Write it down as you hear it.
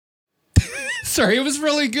Sorry, it was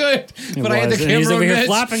really good. But I had the camera He's over here Mitch.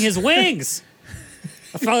 flapping his wings.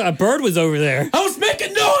 I thought a bird was over there. I was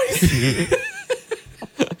making noise.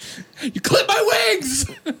 You clipped my wings.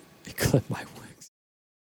 You clipped my wings.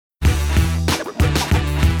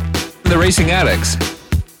 The Racing Addicts.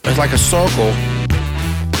 It's like a circle.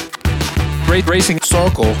 Racing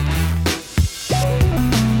circle.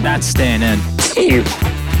 Not staying in.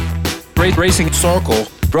 Racing circle.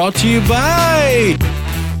 Brought to you by...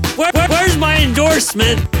 Where's my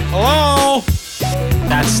endorsement? Hello?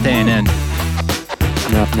 Not staying in.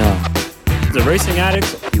 No. The Racing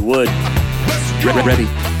Addicts, you would. Ready.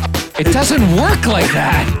 It doesn't work like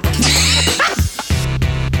that.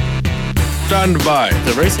 Stand by.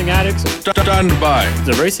 The Racing Addicts, Stand by.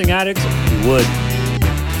 the Racing Addicts, you would.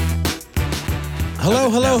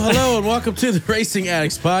 Hello, and welcome to the Racing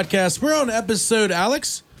Addicts podcast. We're on episode,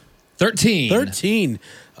 Alex? 13.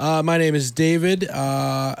 My name is David.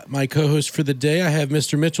 My co-host for the day, I have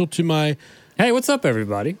Mr. Mitchell to my Hey, what's up,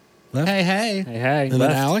 everybody? left. Hey. Hey. And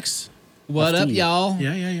then Alex. What up, Lefty. y'all?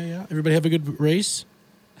 Yeah. Everybody have a good race?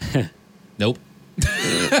 Nope.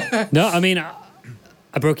 No, I mean,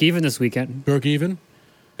 I broke even this weekend. Broke even?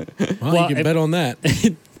 Well, Well, you can if- bet on that.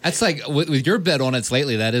 That's like, with your bet on it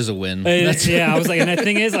lately, that is a win. That's, Yeah, I was like, and the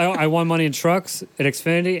thing is, I won money in trucks at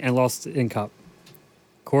Xfinity and lost in Cup.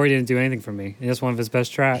 Corey didn't do anything for me. That's one of his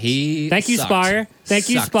best tracks. Thank you, sucked. Spire. Thank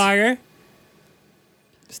you, Sucked. Spire.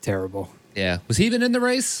 It's terrible. Yeah. Was he even in the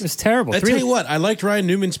race? It's terrible. I tell you what, I liked Ryan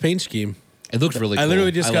Newman's paint scheme. It looked really cool. I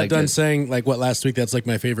literally just got liked done it. saying, like, what, last week, that's like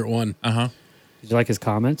my favorite one. Uh-huh. Did you like his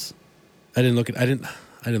comments? I didn't look at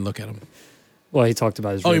him. Well, he talked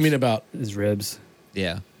about his ribs. Oh, you mean about... his ribs?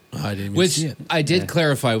 Yeah. Oh, I didn't even Which see it. I did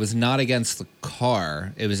clarify was not against the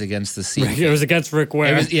car. It was against the seat. It was against Rick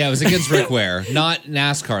Ware. It was against Rick Ware. Not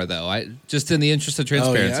NASCAR, though. I just in the interest of Oh,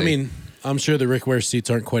 transparency. yeah. I mean, I'm sure the Rick Ware seats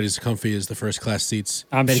aren't quite as comfy as the first class seats.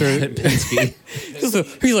 I'm sure. Penske.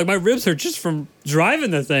 He's like, my ribs hurt just from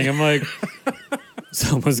driving the thing. I'm like,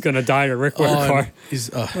 someone's gonna die in a Rick Ware and car. He's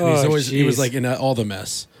Oh, always he was jeez. like in all the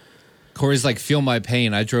mess. Corey's like, feel my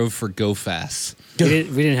pain. I drove for Go Fast. We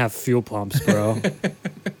didn't have fuel pumps, bro.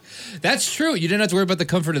 That's true. You didn't have to worry about the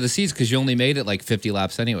comfort of the seats because you only made it like 50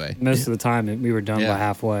 laps anyway. Most of the time, we were done Yeah. by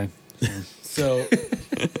halfway. So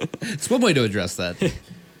It's one way to address that.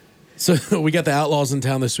 we got the Outlaws in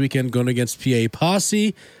town this weekend going against PA Posse.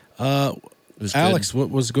 It was Alex, good. what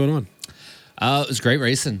was going on? It was great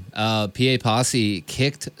racing. PA Posse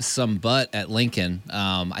kicked some butt at Lincoln.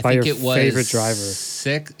 I By think your it was favorite driver.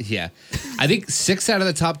 6. Yeah. I think 6 out of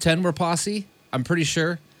the top 10 were Posse. I'm pretty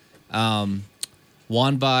sure.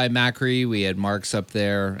 Won by Macri. We had Marks up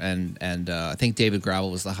there, and I think David Gravel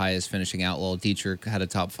was the highest finishing Outlaw. Dietrich had a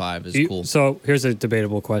top 5. It was cool. So here's a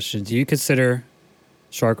debatable question: do you consider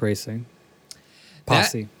Shark Racing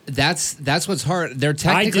Posse? That's what's hard. They're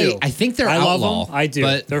technically. do. I think they're I Outlaw. love them. I do.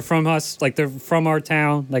 But They're from us. Like they're from our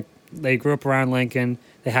town. Like they grew up around Lincoln.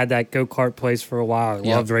 They had that go-kart place for a while. I Yep.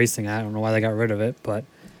 loved racing. I don't know why they got rid of it, but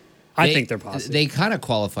I think they're Posse. They kind of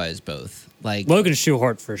qualify as both. Like Logan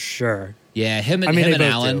Schuhart for sure. yeah, him and I mean, him they and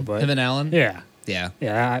both Allen. do, but- Him and Allen. Yeah. Yeah.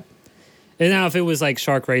 Yeah. And now if it was like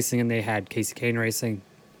Shark Racing and they had Casey Kane Racing,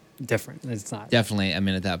 different. It's not. Definitely. I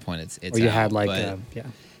mean, at that point, it's. Or you out, had like, but- yeah.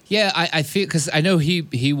 Yeah, I feel because I know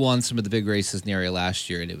he won some of the big races in the area last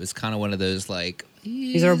year, and it was kind of one of those like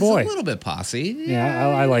he's our boy. a little bit Posse. Yeah,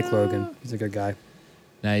 I like Logan. He's a good guy.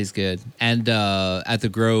 No, he's good. And at the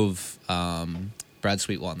Grove, Brad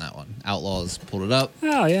Sweet won that one. Outlaws pulled it up.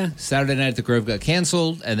 Oh, yeah. Saturday night at the Grove got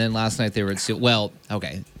canceled, and then last night they were at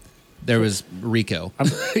okay. There was Rico.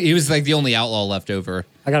 He was like the only outlaw left over.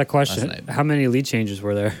 I got a question. Last night. How many lead changes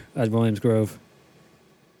were there at Williams Grove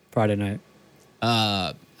Friday night?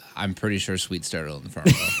 I'm pretty sure Sweet started on the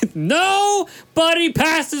front row. Nobody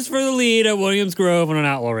passes for the lead at Williams Grove on an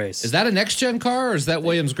outlaw race. Is that a NextGen car or is that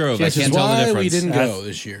Williams Grove? Which I is can't tell the why difference. we didn't That's- go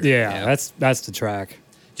this year. Yeah, Yeah. that's the track.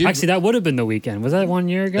 Dude, Actually, that would have been the weekend. Was that 1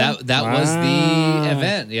 year ago? That was the Wow.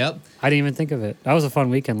 event. Yep. I didn't even think of it. That was a fun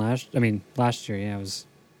weekend last year. Yeah, it was.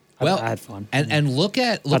 Well, I had fun. And look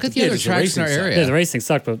at the the- other yeah, just the tracks in our racing side. area. Yeah, the racing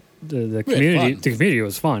sucked, but the community fun. the community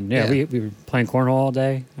was fun. Yeah, Yeah. we were playing cornhole all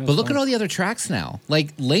day. It was But look fun. at all the other tracks now.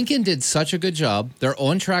 Like Lincoln did such a good job. Their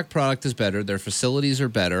on-track product is better. Their facilities are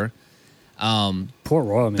better. Port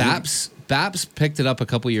Royal, man. Baps picked it up a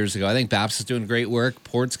couple years ago. I think Baps is doing great work.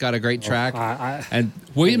 Port's got a great track. And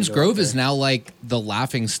Williams go Grove up is there. now like the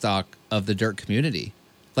laughing stock of the dirt community.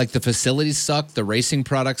 Like the facilities suck. The racing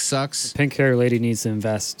product sucks. Pink hair lady needs to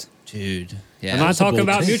invest. Dude. Yeah. I'm not a talking bold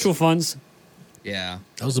about take. mutual funds. Yeah.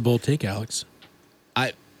 That was a bold take, Alex.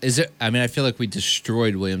 I feel like we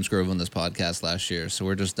destroyed Williams Grove on this podcast last year, so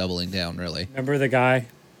we're just doubling down, really. Remember the guy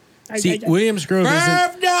See, Williams Grove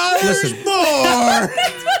isn't. Listen, more.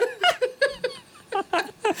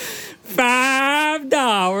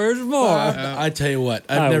 $5 more. I tell you what,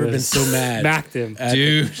 I've never been so mad. Smacked him.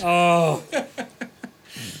 Dude. Oh.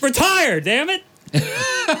 Retired, damn it.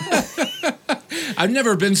 I've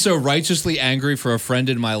never been so righteously angry for a friend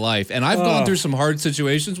in my life. And I've gone through some hard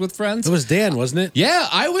situations with friends. It was Dan, wasn't it? Yeah,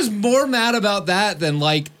 I was more mad about that than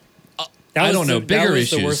bigger issues. That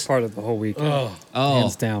was the worst part of the whole weekend.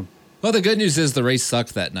 Hands down. Well, the good news is the race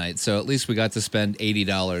sucked that night, so at least we got to spend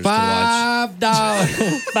 $80 to watch.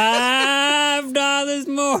 $5. $5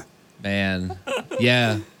 more. Man,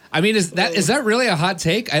 yeah. I mean, is that really a hot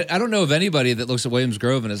take? I don't know of anybody that looks at Williams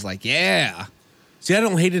Grove and is like, yeah. See, I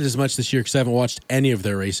don't hate it as much this year because I haven't watched any of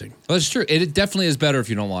their racing. Well, it's true. It definitely is better if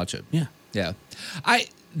you don't watch it. Yeah. Yeah.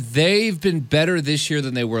 They've been better this year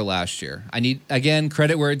than they were last year. I need, again,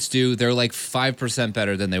 credit where it's due. They're like 5%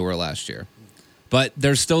 better than they were last year. But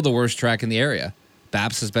they're still the worst track in the area.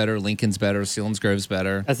 Baps is better, Lincoln's better, Sealands Grove's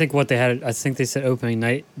better. I think they said opening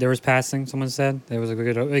night there was passing. Someone said there was a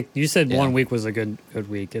good. Like you said, 1 week was a good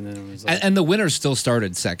week, and then it was. And the winner still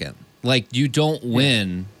started second. Like you don't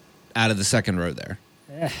win out of the second row there.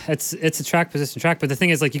 It's a track position track, but the thing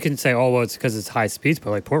is, like you can say, oh well, it's because it's high speeds,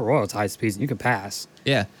 but like Port Royal, it's high speeds, and you can pass.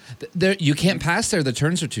 Yeah, you can't pass there. The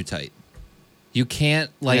turns are too tight. You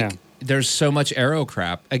can't There's so much aero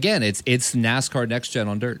crap. Again, it's NASCAR Next Gen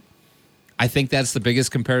on dirt. I think that's the biggest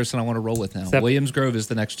comparison I want to roll with now. Williams Grove is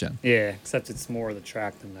the Next Gen. Yeah, except it's more of the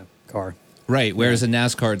track than the car. Right, whereas in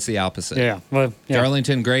NASCAR, it's the opposite. Yeah. Well,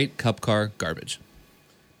 Darlington, great. Cup car, garbage.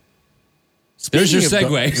 There's your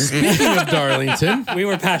segue. Speaking of Darlington, we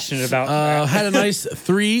were passionate about had a nice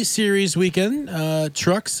 3 series weekend.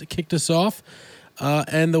 Trucks kicked us off.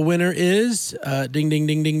 And the winner is ding, ding,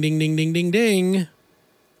 ding, ding, ding, ding, ding, ding, ding.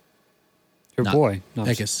 Your boy. No,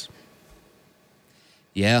 Peckus.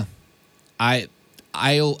 Yeah. I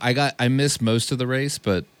missed most of the race,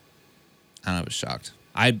 but I was shocked.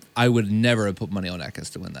 I would never have put money on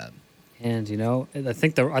Eckes to win that. And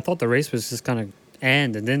I thought the race was just gonna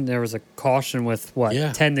end, and then there was a caution with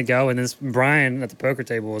 10 to go, and then Brian at the poker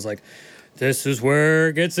table was like, "This is where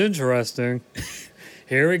it gets interesting.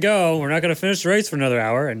 Here we go. We're not gonna finish the race for another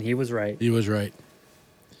hour," and he was right. He was right.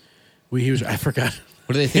 I forgot.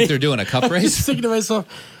 What do they think they're doing? A cup I was race? thinking to myself,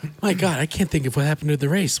 my God, I can't think of what happened to the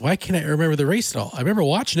race. Why can't I remember the race at all? I remember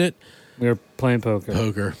watching it. We were playing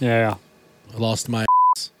poker. Yeah. I lost my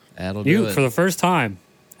That'll do You it. for the first time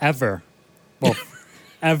ever. Well,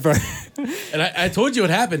 ever. And I told you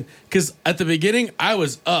what happened because at the beginning, I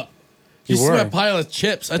was up. You see were. my pile of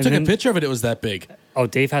chips. I took a picture of it. It was that big. Oh,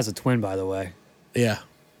 Dave has a twin, by the way. Yeah.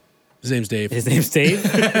 His name's Dave. His name's Dave.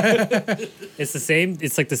 It's the same.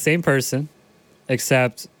 It's like the same person,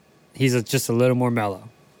 except he's just a little more mellow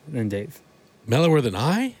than Dave. Mellower than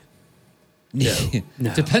I? No.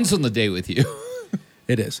 No. Depends on the day with you.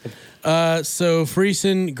 It is. So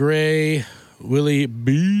Friesen, Gray, Willie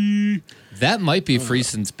B. That might be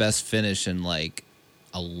Friesen's best finish in like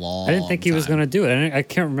a long I didn't think he was time. going to do it. I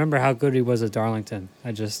can't remember how good he was at Darlington.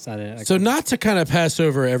 I didn't. So not to kind of pass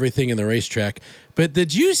over everything in the racetrack, but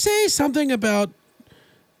did you say something about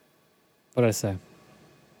What did I say?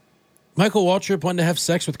 Michael Waltrip wanting to have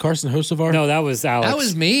sex with Carson Hocevar? No, that was Alex. That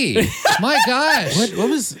was me. My gosh. What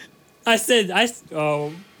was...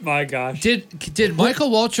 Oh my gosh. Did Michael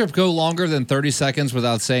Waltrip go longer than 30 seconds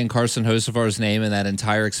without saying Carson Hocevar's name in that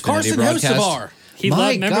entire Xfinity Carson broadcast? Hocevar.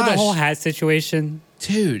 Remember the gosh. whole hat situation?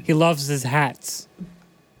 Dude. He loves his hats.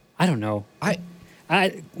 I don't know.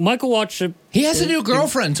 Michael Waltrip. He has a new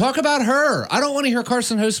girlfriend. Talk about her. I don't want to hear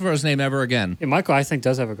Carson Hocevar's name ever again. Yeah, Michael, I think,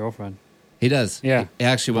 does have a girlfriend. He does. Yeah. He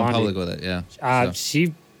actually went Blondie. public with it. Yeah. So.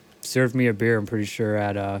 She served me a beer, I'm pretty sure,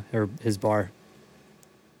 at his bar.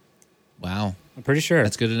 Wow. I'm pretty sure.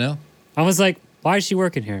 That's good to know. I was like, why is she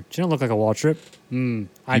working here? She don't look like a Waltrip. I You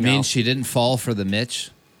know. mean she didn't fall for the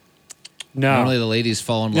Mitch? No. Normally the ladies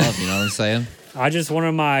fall in love, you know what I'm saying? I just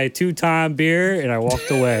wanted my 2-time beer, and I walked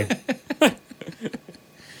away.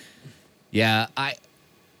 Yeah,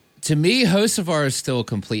 to me, Hocevar is still a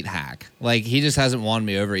complete hack. Like, he just hasn't won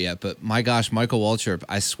me over yet. But my gosh, Michael Waltrip,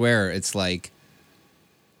 I swear, it's like...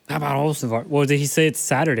 How about Hocevar? Well, did he say it's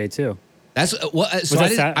Saturday, too? That's so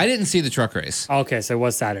that I didn't see the truck race. Okay, so it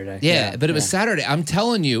was Saturday. Yeah, but it was Saturday. I'm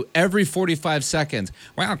telling you, every 45 seconds.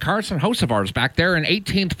 Wow, Carson Hocevar's back there in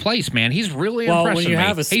 18th place, man. He's really impressing when you me.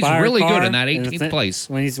 have a He's Spire really car good in that and 18th place.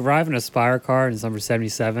 When he's arriving a Spire car and it's number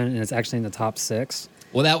 77 and it's actually in the top 6.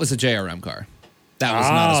 Well, that was a JRM car. That was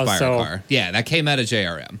not a Spire so- car. Yeah, that came out of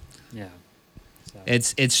JRM. Yeah.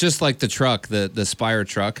 It's just like the truck, the Spire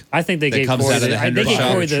truck. I think they that gave comes Corey out of the they Hendrick gave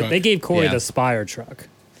shop. Corey they gave Corey Yeah. the Spire truck.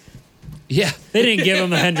 Yeah. They didn't give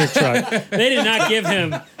him a Hendrick truck. They did not give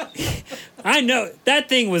him. I know that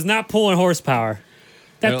thing was not pulling horsepower.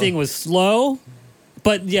 That thing was slow,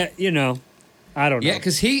 but yeah, I don't know. Yeah,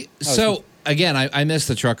 because again, I missed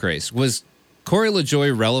the truck race. Was Corey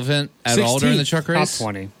LaJoie relevant at all during the truck race? Top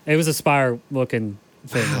 20. It was a Spire-looking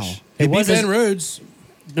finish. Wow. It beat wasn't. Ben Rhodes.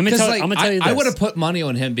 I'm gonna tell you this. I would have put money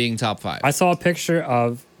on him being top 5. I saw a picture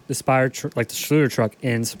of the Spire, like the Schluter truck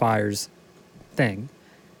in Spire's thing.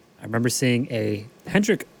 I remember seeing a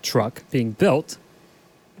Hendrick truck being built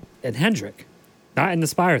in Hendrick, not in the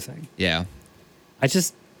Spire thing. Yeah.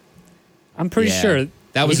 I'm pretty sure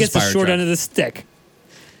that was he gets the Spire short truck. end of the stick.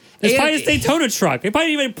 It's probably a Daytona truck. They probably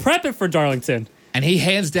didn't even prep it for Darlington. And he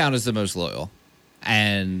hands down is the most loyal.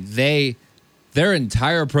 And their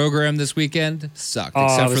entire program this weekend sucked,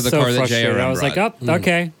 except for the car that JRM I was like,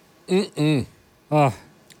 okay.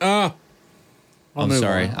 I'm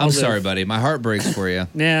sorry. I'm sorry, buddy. My heart breaks for you.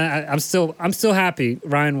 Yeah, I'm still happy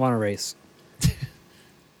Ryan won a race.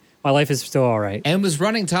 My life is still all right. And was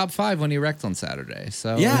running top 5 when he wrecked on Saturday.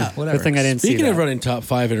 So Yeah. whatever. Good thing I didn't see Speaking that. of running top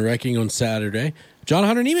 5 and wrecking on Saturday, John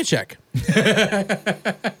Hunter Nemechek.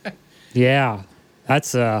 Yeah,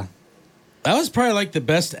 that's That was probably like the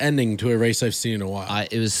best ending to a race I've seen in a while.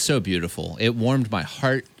 It was so beautiful. It warmed my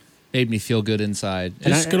heart, made me feel good inside.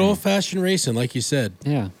 Just good old fashioned racing, like you said.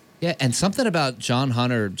 yeah. Yeah, and something about John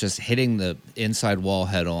Hunter just hitting the inside wall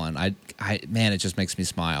head on. Man, it just makes me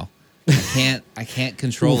smile. I can't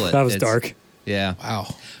control it. That was dark. Yeah.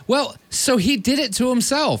 Wow. Well, so he did it to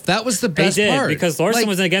himself. That was the best He did, part. because Larson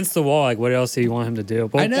was against the wall. Like, what else do you want him to do?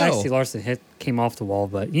 Well, I know. actually, Larson came off the wall,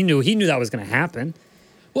 but he knew that was going to happen.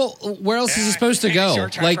 Well, where else is he supposed to go?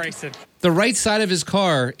 Like, the right side of his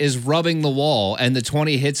car is rubbing the wall, and the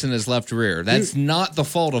 20 hits in his left rear. That's not the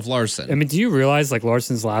fault of Larson. I mean, do you realize like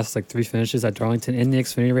Larson's last 3 finishes at Darlington in the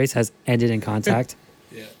Xfinity race has ended in contact?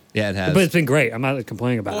 Yeah, it has. But it's been great. I'm not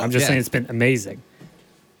complaining about it. I'm just saying it's been amazing.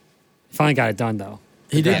 Finally got it done though.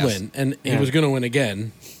 He did Yes. win, and he was going to win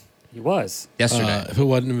again. He was. Yesterday. If it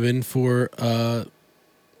wouldn't have been for, Are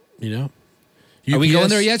we UPS. going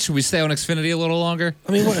there yet? Should we stay on Xfinity a little longer?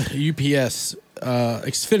 I mean, what, UPS,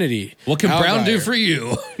 Xfinity. What can Brown do Outlier. for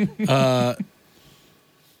you? Tell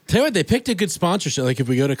you what, they picked a good sponsorship. Like, if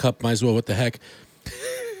we go to Cup, might as well. What the heck?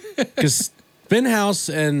 Because Spinhouse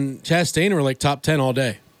and Chastain were like top 10 all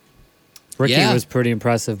day. Ricky Yeah. was pretty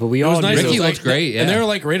impressive, but we It was all nice. knew. Ricky It was looked great, And yeah. they were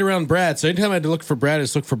like right around Brad. So anytime I had to look for Brad, I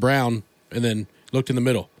just looked for Brown and then looked in the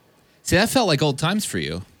middle. See, that felt like old times for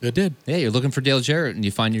you. It did. Yeah, you're looking for Dale Jarrett, and you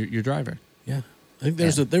find your driver. Yeah. I think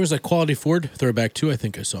there was a quality Ford throwback too, I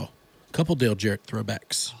think I saw. A couple Dale Jarrett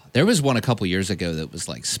throwbacks. There was one a couple years ago that was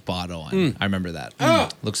like spot on. I remember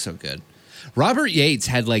that. Looks so good. Robert Yates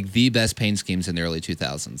had like the best paint schemes in the early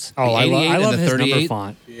 2000s. Oh, The I 88 and love the his 38. number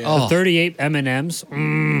font. Oh. The 38 M&Ms.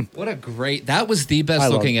 What a great! That was the best I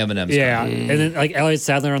love looking it. M&M's. Yeah, car. and then like Elliott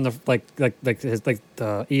Sadler on the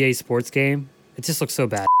the EA Sports game. It just looks so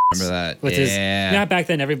bad. Remember that? With Yeah. his, back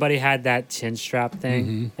then everybody had that chin strap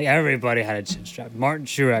thing. Like everybody had a chin strap. Martin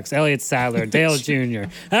Truex, Elliott Sadler, Dale Jr.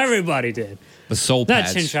 Everybody did. The soul Not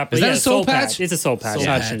patch. chin strap, but Is that yeah, a soul patch? It's a soul patch, Soul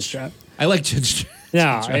not patch. a chin strap. I like chin strap.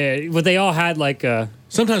 Yeah, but they all had like a.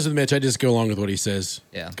 Sometimes with Mitch, I just go along with what he says.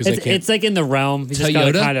 Yeah. Because I can't. It's like in the realm. You just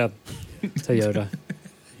gotta Toyota? kind of Toyota.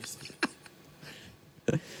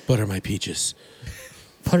 Butter my peaches.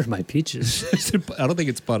 Butter my peaches. I don't think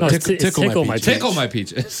it's butter. No, it's tickle my peaches. Tickle my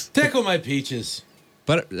peaches. Tickle my peaches.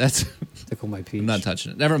 But that's. Tickle my peach. I'm not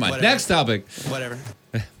touching it. Never mind. Whatever. Next topic. Whatever.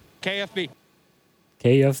 KFB.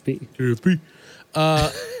 KFB.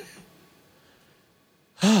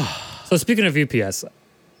 So speaking of UPS,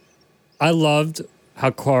 I loved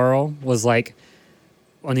how Carl was like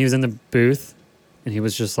when he was in the booth and he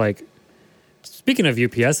was just like, speaking of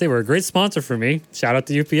UPS, they were a great sponsor for me. Shout out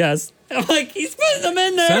to UPS. I'm like, he's putting them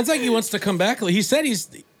in there. Sounds like he wants to come back. He said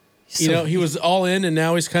he was all in, and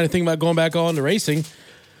now he's kind of thinking about going back all into racing.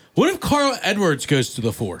 What if Carl Edwards goes to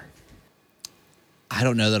the 4? I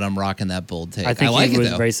don't know that I'm rocking that bold take. I think like he it would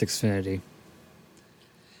though. race Xfinity.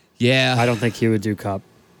 Yeah. I don't think he would do Cup.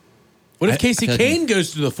 What if I Casey couldn't. Kane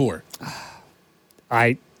goes to the 4?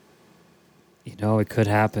 It could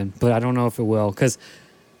happen, but I don't know if it will because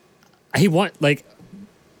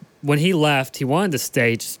when he left, he wanted to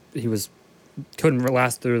stay. Couldn't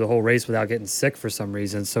last through the whole race without getting sick for some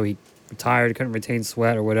reason, so he retired, couldn't retain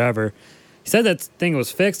sweat or whatever. He said that thing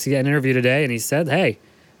was fixed. He got an interview today, and he said, "Hey,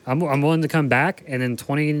 I'm willing to come back." And in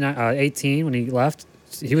 2018, when he left,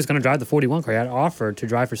 he was going to drive the 41 car. He had offered to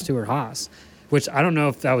drive for Stuart Haas, which I don't know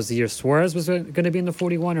if that was the year Suarez was going to be in the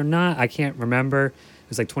 41 or not. I can't remember. It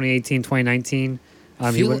was like 2018, 2019.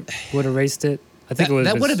 He would have raced it. I think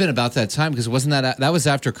that would have been about that time because wasn't that was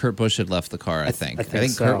after Kurt Busch had left the car? I think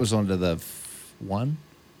so. Kurt was on to the one.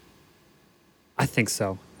 I think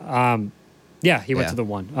so. Yeah, he went to the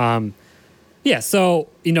one. Yeah, so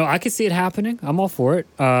I could see it happening. I'm all for it.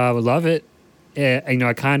 I would love it.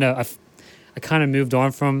 I kind of moved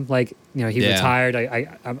on from he retired.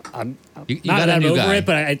 I'm You not got that a new over guy. it,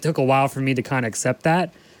 but it took a while for me to kind of accept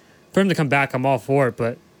that. For him to come back, I'm all for it,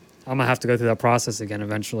 but I'm gonna have to go through that process again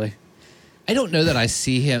eventually. I don't know that I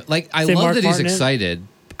see him I Say love Mark that he's Martin.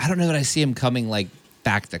 I don't know that I see him coming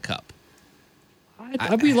back to Cup.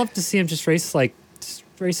 I'd be love to see him just race some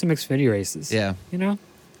Xfinity races. Yeah. Yeah,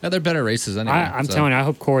 they're better races anyway. I'm telling you, I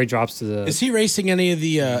hope Corey drops to the. Is he racing any of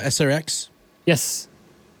the SRX? Yes,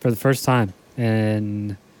 for the first time,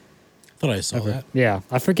 and I thought I saw that. yeah,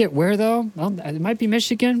 I forget where though. It might be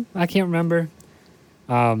Michigan. I can't remember.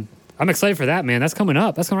 I'm excited for that, man. That's coming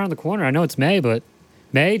up. That's coming around the corner. I know it's May, but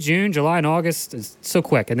May, June, July, and August is so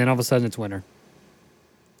quick, and then all of a sudden it's winter.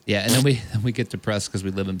 Yeah, and then we get depressed because we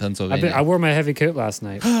live in Pennsylvania. I wore my heavy coat last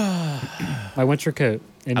night. My winter coat.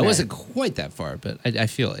 in I May. wasn't quite that far, but I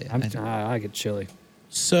feel it. I get chilly.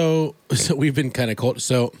 So we've been kind of cold.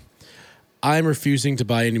 So I'm refusing to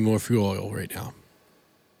buy any more fuel oil right now.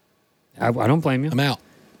 I don't blame you. I'm out.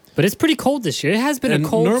 But it's pretty cold this year. It has been And a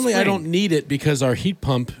cold normally I spring. don't need it because our heat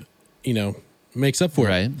pump, makes up for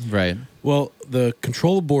it. Right. Well, the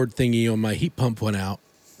control board thingy on my heat pump went out,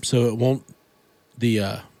 so it won't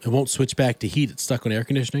switch back to heat. It's stuck on air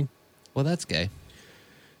conditioning. Well, that's gay.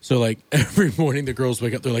 So every morning the girls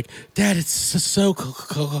wake up, they're like, "Dad, it's so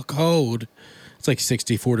cold." It's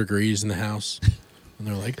 64 degrees in the house, and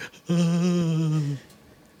they're like,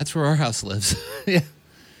 That's where our house lives. Yeah.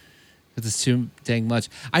 Because it's too dang much.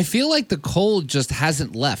 I feel like the cold just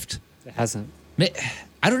hasn't left. It hasn't.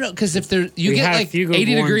 I don't know, because if you We get had 80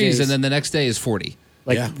 warm degrees days. and then the next day is 40.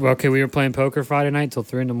 Yeah. Okay, we were playing poker Friday night till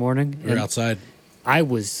 3 a.m. "We're outside." I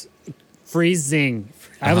was freezing.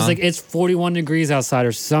 I was like, it's 41 degrees outside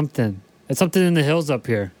or something. It's something in the hills up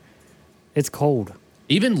here. It's cold.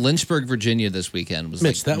 Even Lynchburg, Virginia this weekend was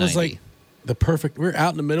Mitch, that 90. was the perfect. We're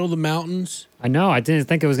out in the middle of the mountains. I know. I didn't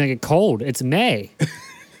think it was going to get cold. It's May.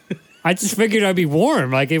 I just figured I'd be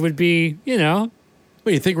warm. It would be,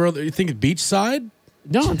 What you think? You think beachside?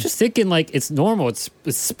 No, I'm just thinking it's normal. It's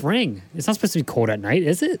spring. It's not supposed to be cold at night,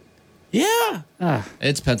 is it? Yeah.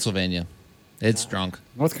 It's Pennsylvania. It's drunk.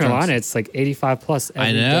 North Carolina, it's 85 plus every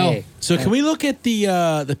I know. day. So can we look at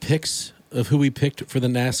the picks of who we picked for the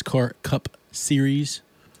NASCAR Cup Series?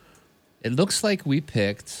 It looks like we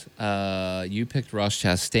picked, you picked Ross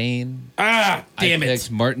Chastain. Damn I picked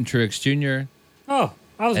Martin Truex Jr. Oh,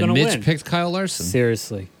 I was And going to Mitch win. picked Kyle Larson.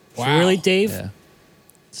 Seriously. Wow. Really, Dave? Yeah.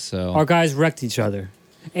 So Our guys wrecked each other.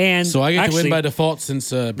 And So I get to win actually, by default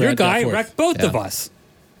since Brad your guy got fourth. wrecked both of Yeah. us.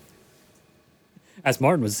 As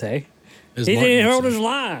Martin would say. As He Martin didn't would hold say. his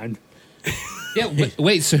line. yeah,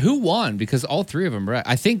 wait, so who won? Because all three of them were.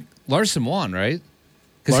 I think Larson won, right?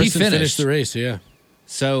 Because he Larson finished. the race, yeah.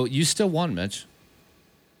 So you still won, Mitch.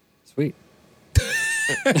 Sweet.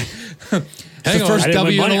 Hang the on, first I didn't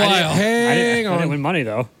W win in a money. while. I Hang didn't on. win money,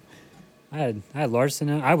 though. I had Larson.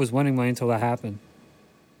 I was winning money until that happened.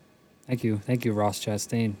 Thank you, Ross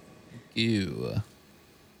Chastain. Ew.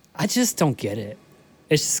 I just don't get it.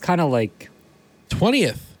 It's just kind of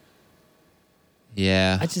 20th.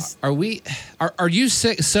 Yeah. I just- Are you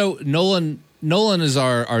sick? So Nolan is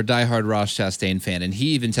our diehard Ross Chastain fan, and he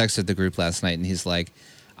even texted the group last night, and he's like,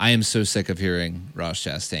 "I am so sick of hearing Ross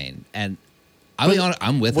Chastain," and I'll be honest,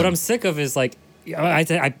 I'm with what him. I'm sick of is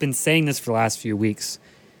I've been saying this for the last few weeks.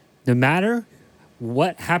 No matter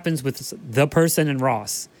what happens with the person in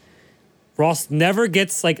Ross never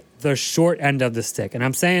gets the short end of the stick, and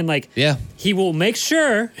I'm saying Yeah. he will make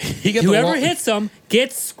sure got the whoever long- him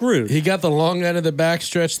gets screwed. He got the long end of the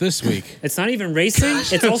backstretch this week. It's not even racing.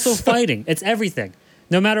 It's also fighting. It's everything.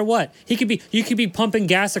 No matter what, you could be pumping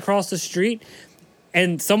gas across the street,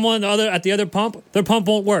 and someone at the other pump, their pump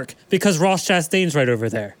won't work because Ross Chastain's right over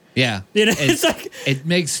there. Yeah. It's it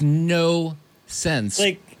makes no sense.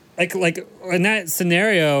 like in that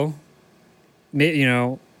scenario,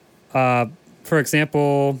 for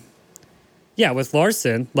example, with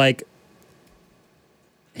Larson,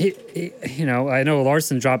 he I know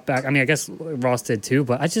Larson dropped back. I mean, I guess Ross did too,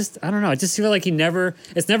 but I don't know. I just feel like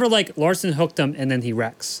it's never like Larson hooked him and then he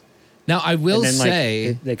wrecks. Now, I will And then,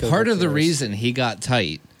 say, they go part back of to the those. reason he got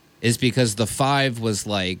tight is because the 5 was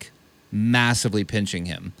massively pinching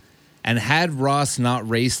him. And had Ross not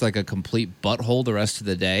raced like a complete butthole the rest of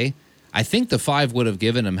the day, I think the 5 would have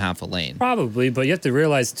given him half a lane. Probably, but you have to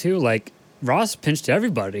realize too, Ross pinched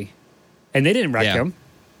everybody, and they didn't wreck Yeah. him.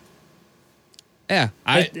 Yeah,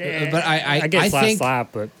 I guess last think lap,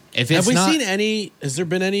 but if Have it's we not, seen any? Has there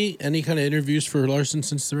been any kind of interviews for Larson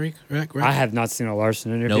since the wreck? I have not seen a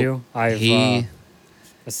Larson interview. Nope. I've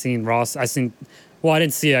seen Ross. Well, I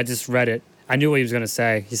didn't see it. I just read it. I knew what he was going to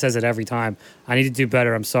say. He says it every time. I need to do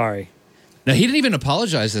better. I'm sorry. No, he didn't even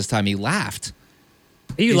apologize this time. He laughed.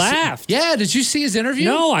 He laughed. Yeah, did you see his interview?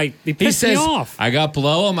 No, he pissed me off. I got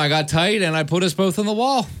below him, I got tight, and I put us both on the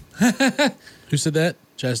wall. Who said that?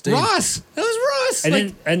 Chastain. Ross. That was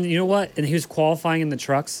Ross. And you know what? And he was qualifying in the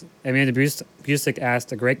trucks. Amanda Busick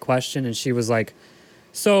asked a great question, and she was like,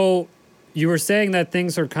 so you were saying that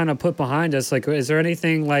things are kind of put behind us. Like, is there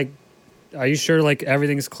anything like, are you sure like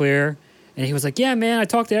everything's clear? And he was like, yeah, man, I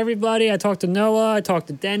talked to everybody. I talked to Noah. I talked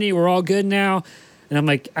to Denny. We're all good now. And I'm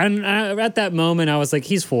like, at that moment, I was like,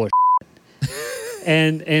 he's full of shit.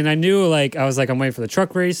 and I knew, like, I was like, I'm waiting for the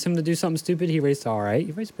truck race, him to do something stupid. He raced all right.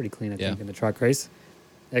 He raced pretty clean, I think, in the truck race.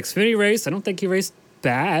 Xfinity race, I don't think he raced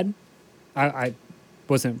bad. I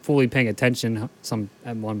wasn't fully paying attention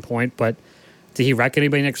at one point, but did he wreck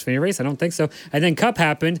anybody in Xfinity race? I don't think so. And then Cup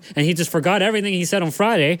happened, and he just forgot everything he said on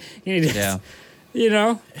Friday. Yeah. You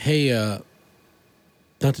know? Hey,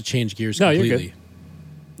 not to change gears No, completely. you're good.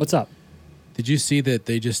 What's up? Did you see that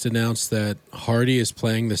they just announced that Hardy is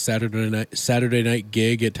playing the Saturday night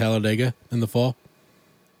gig at Talladega in the fall?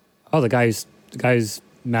 Oh, the guy who's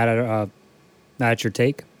mad at your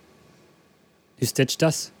take, who stitched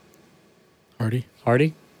us, Hardy.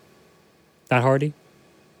 That Hardy.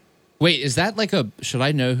 Wait, is that like should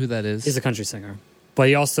I know who that is? He's a country singer, but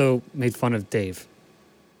he also made fun of Dave.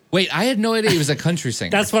 Wait, I had no idea he was a country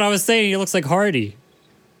singer. That's what I was saying. He looks like Hardy.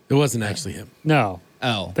 It wasn't actually him. No.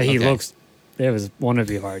 Oh, But he okay. looks. It was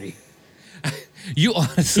wannabe Hardy. You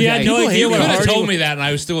honestly, Yeah, no idea you what could have Hardy told was. me that, and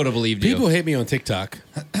I still would have believed you. People hate me on TikTok.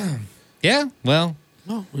 Yeah, well,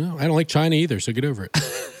 Oh, well, I don't like China either, so get over it.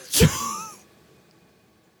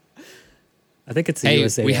 I think it's the hey,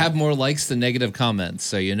 USA. we have more likes than negative comments,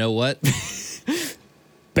 so you know what?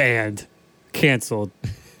 banned, canceled.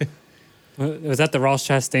 Was that the Ross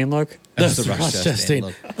Chastain look? That's the the Ross Ross Chastain Chastain.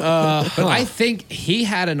 look. But I think he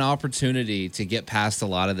had an opportunity to get past a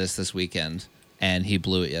lot of this weekend, and he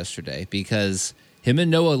blew it yesterday because him and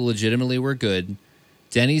Noah legitimately were good.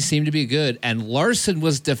 Denny seemed to be good, and Larson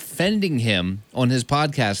was defending him on his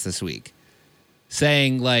podcast this week,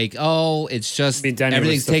 saying like, "Oh, it's just Denny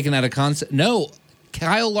everything's was taken out of concept." No,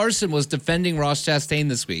 Kyle Larson was defending Ross Chastain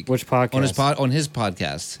this week. Which podcast? On his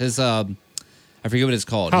podcast. His I forget what it's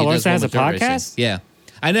called. Kyle He does Larson one has a with dirt racing. podcast? Yeah,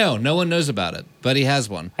 I know. No one knows about it, but he has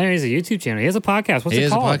one. I know he's a YouTube channel. He has a podcast. What's He it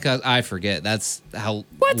has a called? podcast. I forget. That's how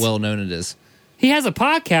What? well known it is. He has a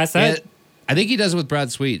podcast. I think he does it with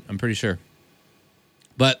Brad Sweet. I'm pretty sure.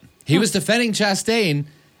 But he was defending Chastain,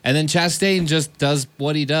 and then Chastain just does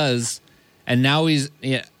what he does, and now he's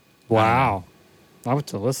Wow. I want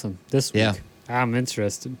to listen this week. Yeah. I'm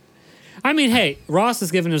interested. I mean, hey, Ross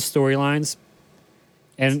is giving us storylines,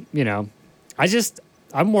 and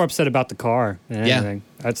I'm more upset about the car than Yeah. anything.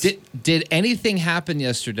 That's Did anything happen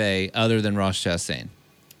yesterday other than Ross Chastain?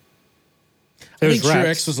 I there's think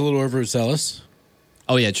Rex. Truex was a little overzealous.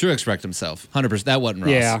 Oh yeah, Truex wrecked himself. 100%. That wasn't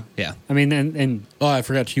Ross. Yeah. Yeah. I mean, and Oh, I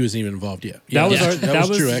forgot he wasn't even involved yet. that was our that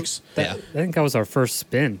was Truex. Yeah. I think that was our first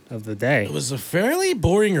spin of the day. It was a fairly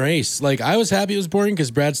boring race. Like, I was happy it was boring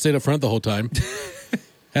because Brad stayed up front the whole time.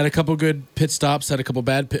 Had a couple good pit stops. Had a couple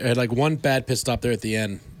had like one bad pit stop there at the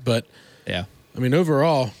end. But Yeah. I mean,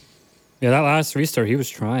 overall, Yeah, that last restart, he was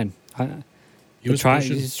trying. he was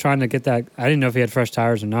pushing. He's trying to get that. I didn't know if he had fresh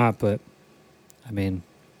tires or not, but I mean,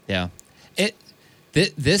 Yeah.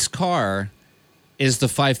 This car is the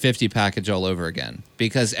 550 package all over again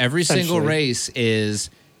because every single Essentially. race is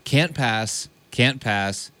can't pass,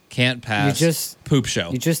 poop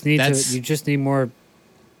show. you just need more.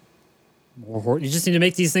 You just need to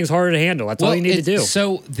make these things harder to handle. That's all you need to do.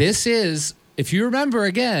 So this is, if you remember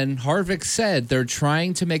again, Harvick said they're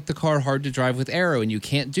trying to make the car hard to drive with aero, and you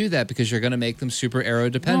can't do that because you're going to make them super aero No,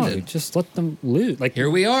 dependent. just let them lose. Like Here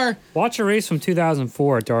we are, watch a race from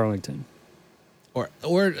 2004 at Darlington. or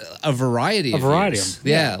a variety. Of variety years. of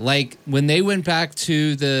them. Yeah, like when they went back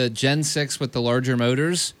to the Gen 6 with the larger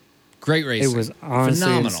motors, great racing. It was honestly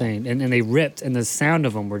phenomenal. insane, and they ripped, and the sound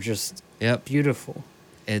of them were just Yep. beautiful.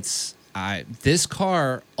 This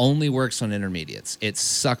car only works on intermediates. It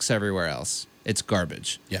sucks everywhere else. It's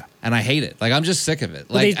garbage. Yeah. And I hate it. Like I'm just sick of it.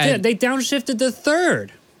 But Like they downshifted to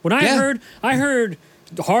third. When I heard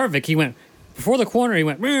Harvick, he went before the corner. He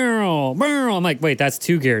went meow, meow. I'm like, wait, that's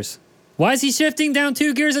 2 gears. Why is he shifting down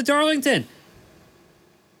 2 gears at Darlington?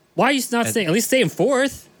 Why are you not staying? At least stay in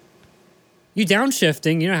fourth. You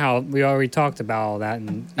downshifting. You know how we already talked about all that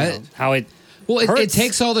and how it Well, it hurts.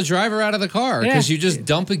 takes all the driver out of the car because you just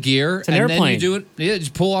dump a gear an and airplane. then you do it. Yeah,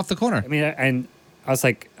 just pull off the corner. I mean, and I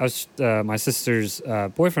was my sister's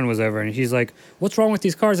boyfriend was over, and he's like, "What's wrong with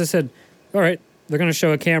these cars?" I said, "All right, they're going to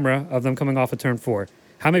show a camera of them coming off of turn 4.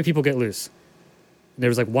 How many people get loose?" And there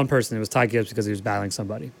was like one person. It was Ty Gibbs because he was battling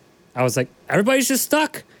somebody. I was like, everybody's just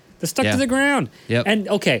stuck. They're stuck to the ground. Yep. And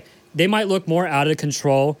okay, they might look more out of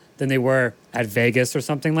control than they were at Vegas or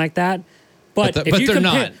something like that. But if you they're compare,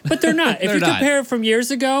 not. But they're not. If They're you not. compare from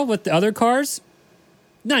years ago with the other cars,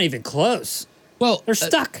 not even close. Well, They're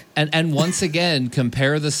stuck. And once again,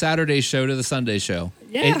 compare the Saturday show to the Sunday show.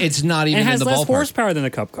 Yeah. It's not even It has in the less ballpark. horsepower than the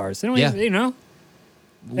Cup cars. They don't even,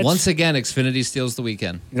 Once again, Xfinity steals the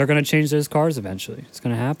weekend they're going to change those cars eventually. It's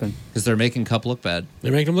going to happen. because they're making Cup look bad.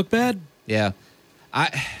 They're making them look bad. Yeah.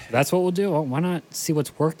 That's what we'll do. Well, why not see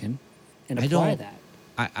what's working and apply don't-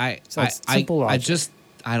 that? So it's simple I logic. just,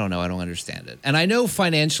 I don't know. I don't understand it. And I know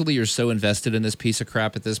financially you're so invested in this piece of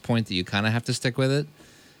crap at this point that you kind of have to stick with it.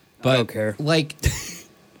 But I don't care. Like,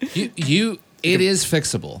 it is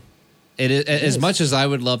fixable. It is, as much as I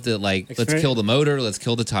would love to, like, let's Xfinity- kill the motor, let's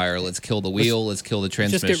kill the tire, let's kill the wheel, let's kill the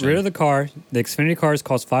transmission. Just get rid of the car. The Xfinity cars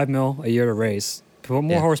cost $5 million a year to race. Put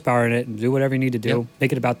more horsepower in it and do whatever you need to do. Yep.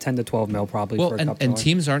 Make it about 10 to 12 mil probably Well, for a and, Cup and car.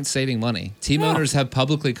 teams aren't saving money. Team owners have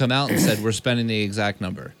publicly come out and said we're spending the exact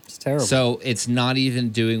number. It's terrible. So it's not even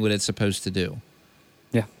doing what it's supposed to do.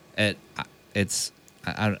 Yeah.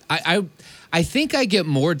 I think I get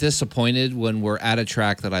more disappointed when we're at a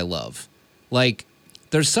track that I love. Like,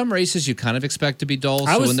 there's some races you kind of expect to be dull.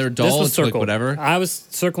 So when they're this dull, was it's like circled. whatever. I was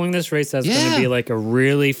circling this race as going Yeah. to be like a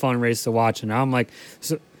really fun race to watch. And now I'm like,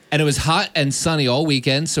 so, And it was hot and sunny all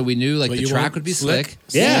weekend, so we knew like But the you track want would be slick.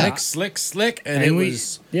 Yeah. Slick. And it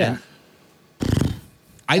was. yeah.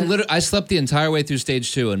 I slept the entire way through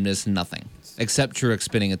stage 2 and missed nothing except Truex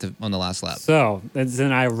spinning on the last lap. So it's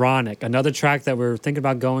an ironic. Another track that we're thinking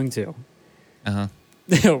about going to. Uh-huh.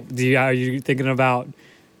 Are you thinking about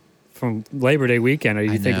from Labor Day weekend? Are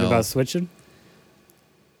you I thinking know. about switching?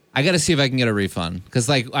 I got to see if I can get a refund because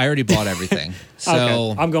like I already bought everything. So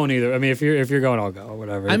Okay. I'm going either. I mean, if you're going, I'll go.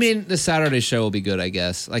 Whatever. I mean, the Saturday show will be good, I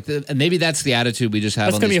guess. Like, and maybe that's the attitude we just have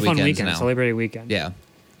that's on gonna be these a fun weekends weekend. now. It's a Labor Day weekend. Yeah,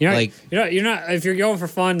 You're not. If you're going for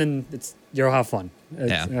fun, then you'll have fun.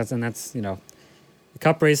 Yeah. That's the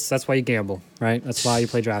Cup race. That's why you gamble, right? That's why you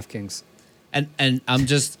play DraftKings. and I'm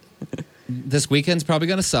just this weekend's probably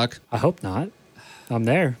gonna suck. I hope not. I'm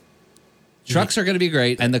there. Trucks are gonna be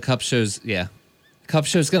great, and the Cup show's Cup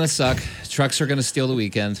show's gonna suck. Trucks are gonna steal the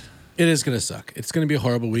weekend. It is going to suck. It's going to be a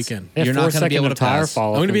horrible weekend. Yeah, You're not gonna be 4 able seconds to of tire pass.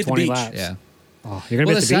 fall I'm off gonna be in at the 20 beach. laps. Yeah. Oh, you're gonna Well,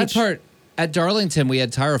 be the at the sad beach. part at Darlington, we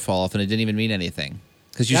had tire fall off, and it didn't even mean anything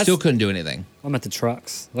because you That's- still couldn't do anything. I'm at the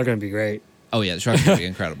trucks. They're gonna be great. Oh yeah, the trucks would be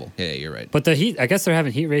incredible. Yeah, you're right. But the heat. I guess they're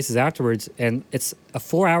having heat races afterwards, and it's a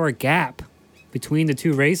 4-hour gap between the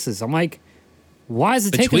two races. I'm like, why is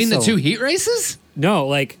it Between taking the so two heat races? No,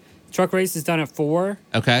 like truck race is done at 4.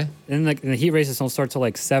 Okay. And like the heat races don't start till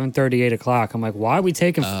like 7:30, 8 o'clock. I'm like, why are we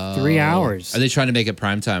taking 3 hours? Are they trying to make it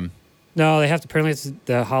prime time? No, they have to. Apparently,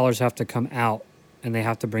 the haulers have to come out, and they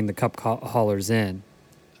have to bring the Cup haulers in.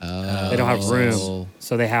 They don't have room,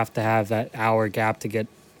 so they have to have that hour gap to get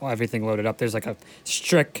everything loaded up. There's like a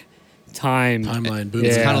strict Timeline. Boom.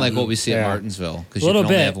 It's Yeah. kind of like what we see at Yeah. Martinsville because a you can little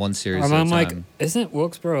only bit. have one series I'm at a like, time. isn't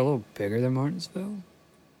Wilkesboro a little bigger than Martinsville?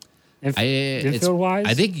 It's- Infield wise,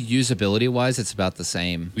 I think usability wise, it's about the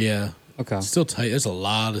same. Yeah. Okay. It's still tight. There's a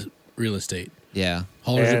lot of real estate. Yeah.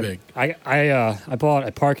 Haulers are And big. I bought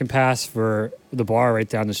a park and pass for the bar right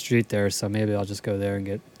down the street there, so maybe I'll just go there and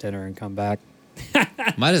get dinner and come back.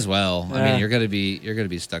 Might as well. I Yeah. mean, you're gonna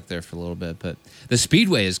be stuck there for a little bit, but the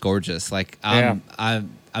speedway is gorgeous. Like I'm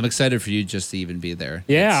excited for you just to even be there.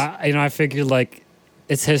 Yeah, I figured like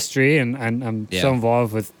it's history, and I'm Yeah. so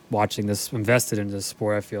involved with watching this, invested in this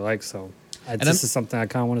sport. I feel like so. This is something I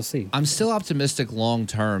kind of want to see. I'm still optimistic long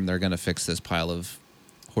term they're gonna fix this pile of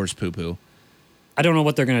horse poo poo. I don't know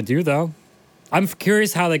what they're gonna do though. I'm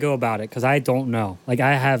curious how they go about it because I don't know. Like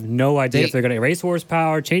I have no idea if they're gonna erase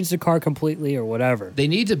horsepower, change the car completely, or whatever. They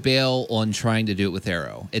need to bail on trying to do it with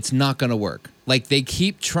aero. It's not gonna work. Like they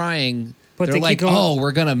keep trying. But They're they keep like, going- oh,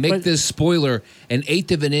 we're gonna make but- this spoiler an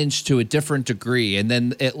eighth of an inch to a different degree, and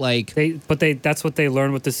then it like That's what they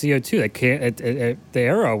learned with the CO2. They can't. The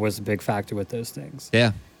aero was a big factor with those things,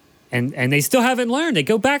 yeah. and they still haven't learned. They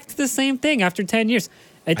go back to the same thing after 10 years.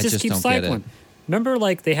 It I just just keeps don't get it. cycling. Remember,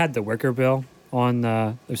 like they had the wicker bill on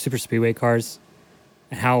the super speedway cars,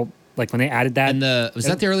 and how like when they added that, And was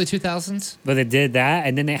that the early 2000s? but they did that,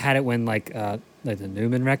 and then they had it when like the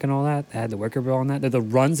Newman wreck and all that. They had the wicker bill on that. The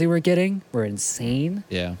runs they were getting were insane,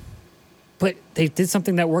 Yeah. but they did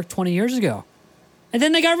something that worked 20 years ago, and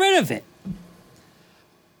then they got rid of it.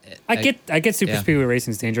 I get super yeah. speedway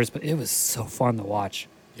racing's dangerous, but it was so fun to watch.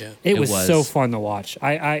 Yeah. It was was. so fun to watch.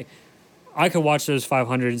 I could watch those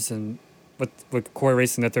 500s and with Corey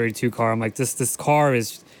racing the 32 car. I'm like, this car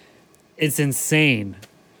it's insane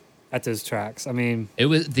at those tracks. I mean, It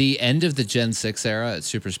was the end of the Gen 6 era at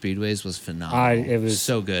super speedways was phenomenal. it was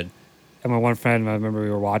so good. and my one friend, I remember we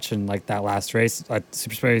were watching like that last race at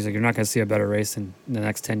super speedway. He's like, you're not going to see a better race in the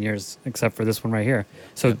next 10 years except for this one right here.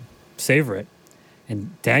 So savor it.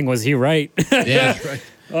 And dang, was he right? Yeah. Right.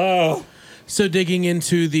 Oh. So digging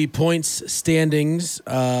into the points standings,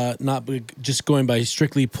 not just going by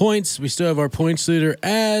strictly points, we still have our points leader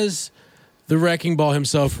as the wrecking ball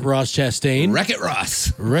himself, Ross Chastain. Wreck-It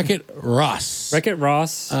Ross. Wreck-It Ross. Wreck-It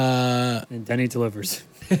Ross and Denny delivers.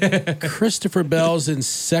 Christopher Bell's in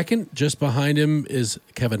second. Just behind him is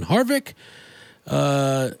Kevin Harvick.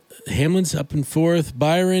 Hamlin's up in fourth.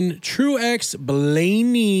 Byron, Truex,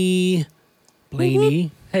 Blaney.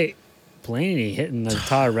 Hey, Blaney hitting the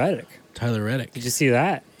Tyler Reddick. Tyler Reddick. Did you see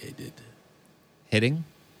that? It did. Hitting?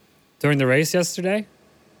 During the race yesterday?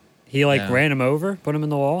 He Yeah. ran him over, put him in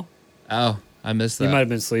the wall. Oh, I missed that. He might have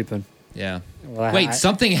been sleeping. Yeah. Well, Wait,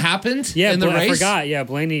 something happened yeah, in the but race? I forgot. Yeah,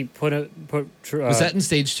 Blaney Was that in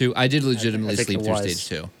stage 2? I did legitimately I think sleep it through was.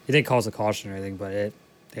 stage 2. He didn't cause a caution or anything, but it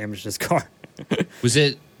damaged his car. Was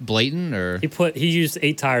it blatant or? He used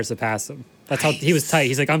 8 tires to pass him. That's how he was tight.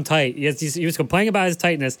 He's like, I'm tight. He was complaining about his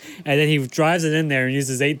tightness, and then he drives it in there and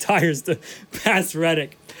uses 8 tires to pass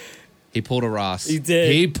Reddick. He pulled a Ross. He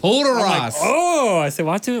did. He pulled a I'm like, Ross. oh, I said,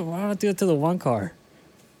 why not do it to the one car?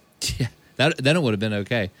 Yeah, then it would have been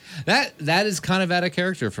okay. That is kind of out of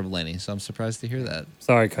character for Blaney, so I'm surprised to hear that.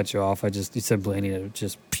 Sorry, to cut you off. You said Blaney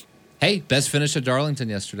just. Hey, best finish at Darlington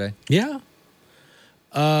yesterday. Yeah.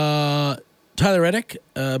 Tyler Reddick,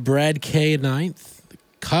 Brad K. 9th.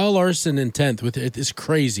 Kyle Larson in 10th. It's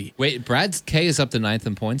crazy. Wait, Brad K is up to 9th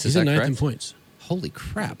in points. He's Is that in 9th correct? in points. Holy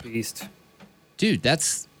crap, Beast. dude!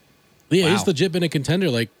 That's Yeah, Wow. he's legit been a contender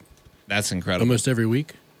like incredible. almost every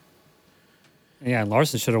week. Yeah, and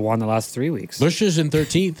Larson should have won the last 3 weeks. Bush is in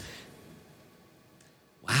 13th.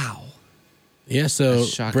 Wow. Yeah, so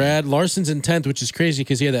That's shocking. Brad Larson's in 10th, which is crazy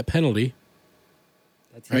because he had that penalty.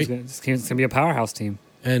 That team's Right. this team's gonna be a powerhouse team.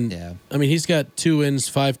 And, Yeah. I mean, he's got 2 wins,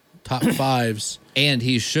 5 top 5s. And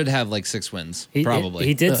he should have like 6 wins, probably.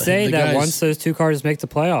 He did say the that guys- once those 2 cars make the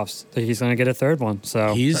playoffs, that he's going to get a third one.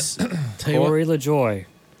 So He's, tell you what, Corey LaJoy,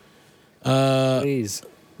 please.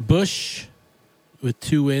 Bush with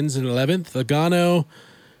 2 wins in 11th. Logano,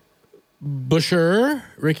 Busher,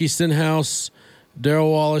 Ricky Stenhouse,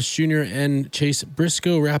 Darrell Wallace Jr., and Chase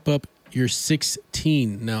Briscoe wrap up your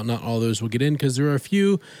 16. Now, not all those will get in because there are a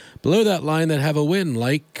few below that line that have a win,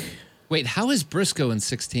 like Wait, how is Briscoe in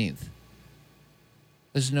 16th?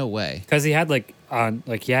 There's no way. Because he had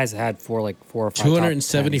he has had 4 or 5 top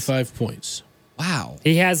 275 points. Wow.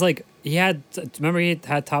 tens. He had remember he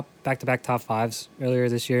had back-to-back top 5s earlier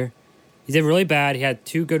this year. He did really bad. He had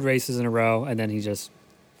 2 good races in a row, and then he just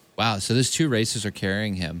Wow. So those 2 races are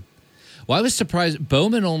carrying him. Well, I was surprised.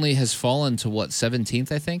 Bowman only has fallen to what,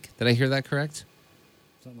 17th, I think? Did I hear that correct?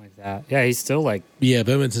 something like that. Yeah, he's still like Yeah,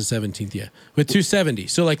 Bowman's in 17th, yeah. With 270.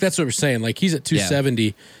 So, that's what we're saying. He's at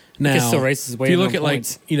 270 now. can still race his way if you in look on at,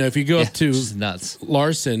 points. if you go up to Which is nuts.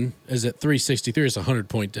 Larson is at 363, it's a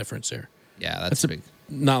 100-point difference there. Yeah, that's big.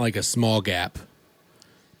 Not like a small gap.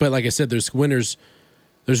 But like I said, there's winners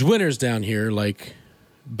down here like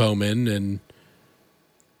Bowman and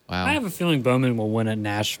Wow. I have a feeling Bowman will win at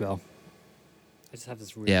Nashville. I just have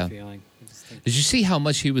this weird Yeah. feeling. I just think Did you see how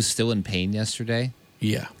much he was still in pain yesterday?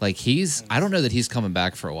 yeah. I don't know that he's coming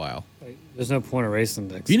back for a while. there's no point of racing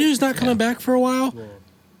next. You know who's not coming back for a while?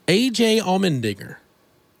 AJ Allmendinger.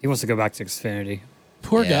 He wants to go back to Xfinity.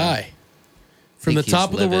 Poor Yeah. guy. From the Think top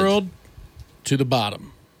he's of the livid. world to the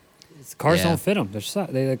bottom. Cars Yeah. don't fit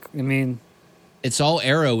him. It's all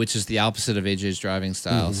aero, which is the opposite of AJ's driving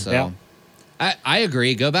style. So Yeah. I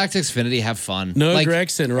agree. Go back to Xfinity, have fun. Noah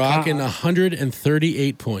Gregson rocking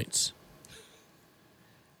 138 points.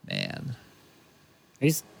 Man.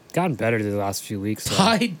 He's gotten better the last few weeks. So.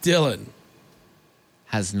 Ty Dillon,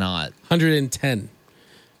 Has not. 110.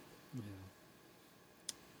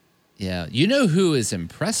 Yeah. You know who is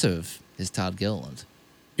impressive is Todd Gilliland.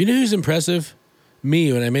 You know who's impressive?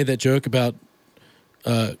 Me, when I made that joke about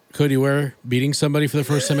Cody Ware beating somebody for the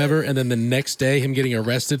first time ever, and then the next day him getting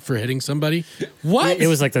arrested for hitting somebody. What? It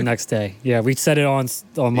was like the next day. Yeah, we said it on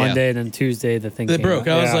Monday, and then Tuesday the thing It came broke.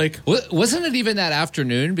 out. I was Yeah. like, Wasn't it even that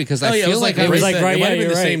afternoon? Because Oh, I yeah, it feel was like like I It was was like It right. might Yeah, have been you're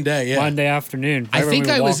the right. same day, yeah. Monday afternoon. I right when think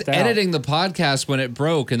we I was walked out. editing the podcast when it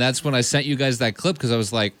broke, and that's when I sent you guys that clip because I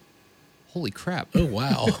was like, holy crap. oh,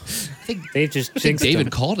 wow. They just I think jinxed David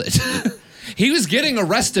him. called it. He was getting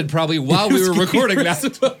arrested probably while we were recording that.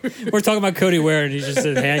 We're talking about Cody Ware, and he's just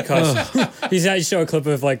in handcuffs. He's had to show a clip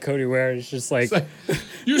of like Cody Ware. He's just like,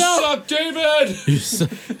 You suck, David.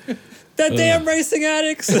 that damn Racing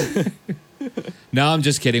Addicts. No, I'm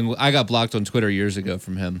just kidding. I got blocked on Twitter years ago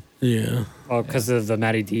from him. Yeah. Oh, because of the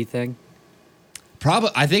Matty D thing. Probably,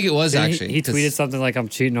 I think it was actually. He tweeted something like, "I'm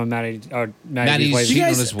cheating on Matty." Or Matty's Matty cheating on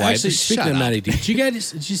his wife. Actually, speaking of Matty D,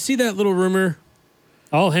 did you see that little rumor?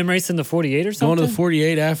 Oh, him racing the 48 or something. Going to the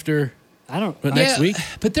 48 after. I don't. Next week.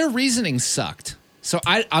 But their reasoning sucked, so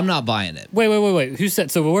I'm not buying it. Wait. Who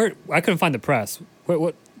said? So where? I couldn't find the press.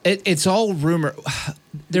 What? It's all rumor.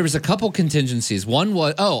 There was a couple contingencies. One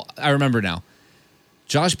was, I remember now.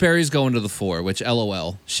 Josh Berry's going to the 4, which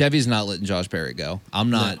LOL. Chevy's not letting Josh Berry go. I'm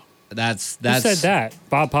not. No. That's. Who said that?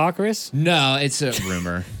 Bob Pockrass? No, it's a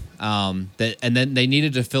rumor. And then they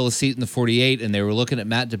needed to fill a seat in the 48, and they were looking at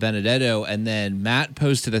Matt DiBenedetto, and then Matt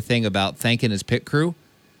posted a thing about thanking his pit crew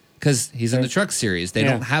because he's in the truck series. They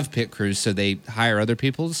don't have pit crews, so they hire other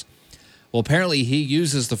people's. Well, apparently he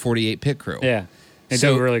uses the 48 pit crew. Yeah. They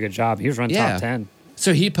do a really good job. He was running top 10.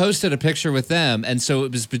 So he posted a picture with them, and so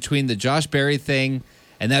it was between the Josh Berry thing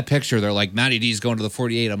and that picture. They're like, Matty D's going to the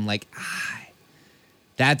 48. I'm like,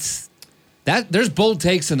 that's that. There's bold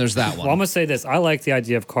takes, and there's that one. Well, I'm going to say this. I like the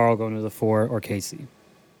idea of Carl going to the 4 or Casey.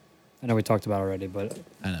 I know we talked about it already, but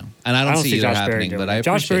I know. And I don't see either Josh happening, but I appreciate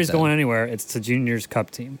Josh Berry's that. going anywhere. It's the Juniors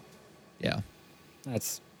Cup team. Yeah.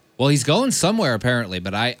 Well, he's going somewhere apparently,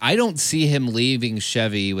 but I don't see him leaving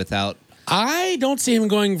Chevy without. I don't see him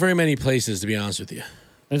going very many places, to be honest with you.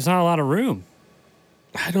 There's not a lot of room.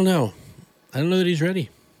 I don't know. I don't know that he's ready.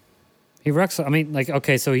 He wrecks. I mean, like,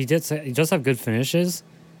 okay, so he does have good finishes.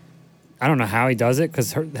 I don't know how he does it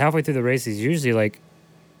because halfway through the race, he's usually like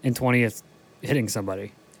in 20th hitting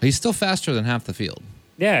somebody. He's still faster than half the field.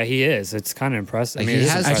 Yeah, he is. It's kind of impressive. Like, I mean, he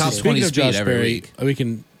has top 20 speed every week.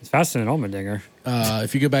 It's faster than Allmendinger.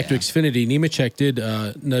 If you go back to Xfinity, Nemechek did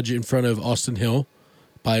nudge in front of Austin Hill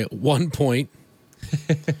by 1 point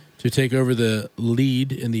to take over the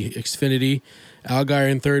lead in the Xfinity.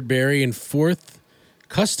 Allgaier in third, Berry in fourth.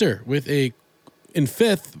 Custer in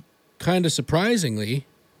fifth, kind of surprisingly.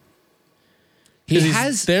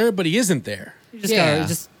 He's there, but he isn't there. You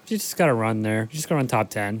just got to run there. You just got to run top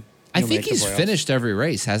 10. I think he's finished every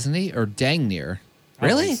race, hasn't he? Or dang near.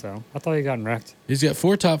 Really? I think so. I thought he got wrecked. He's got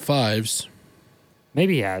 4 top 5s.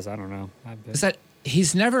 Maybe he has. I don't know.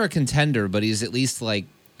 He's never a contender, but he's at least like.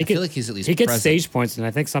 I feel like he's at least. He gets present. stage points, and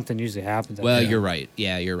I think something usually happens. Well, you're right.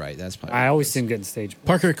 Yeah, you're right. That's probably. I always see him getting stage points.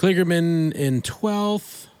 Parker Kligerman in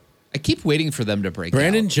 12th. I keep waiting for them to break.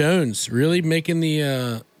 Brandon out. Jones really making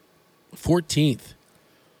the 14th.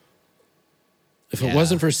 If it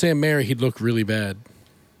wasn't for Sam Mayer, he'd look really bad.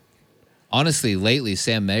 Honestly, lately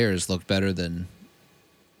Sam Mayer's looked better than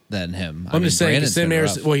him. I'm just saying Sam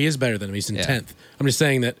Mayer's. Well, he is better than him. He's in 10th. I'm just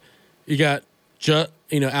saying that you got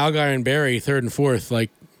Allgaier and Berry 3rd and 4th. Like,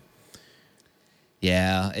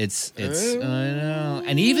 yeah, it's I know,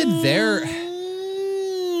 and even there,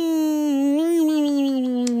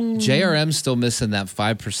 JRM's still missing that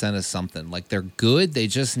 5% of something. Like they're good, they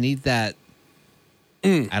just need that.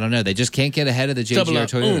 I don't know. They just can't get ahead of the JGR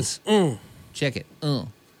Toyotas. Check it.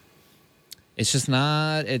 It's just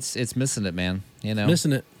not. It's missing it, man.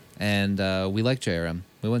 Missing it. And we like JRM.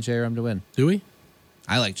 We want JRM to win. Do we?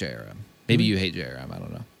 I like JRM. Maybe you hate JRM. I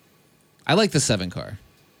don't know. I like the 7 car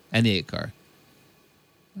and the 8 car.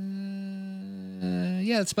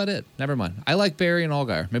 Yeah, that's about it. Never mind. I like Berry and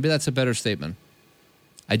Allgaier. Maybe that's a better statement.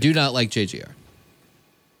 I do not like JGR.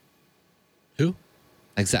 Who?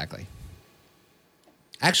 Exactly.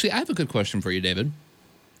 Actually, I have a good question for you, David.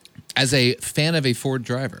 As a fan of a Ford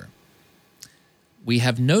driver, we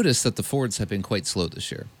have noticed that the Fords have been quite slow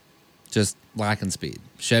this year. Just lacking speed.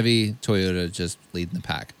 Chevy, Toyota just leading the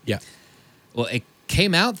pack. Yeah. Well, it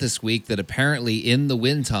came out this week that apparently in the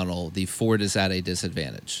wind tunnel, the Ford is at a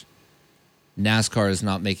disadvantage. NASCAR is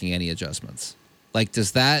not making any adjustments. Like,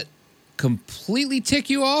 does that completely tick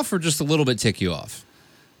you off or just a little bit tick you off?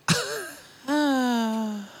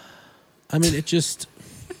 I mean, it just...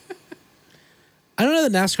 I don't know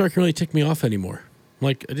that NASCAR can really tick me off anymore.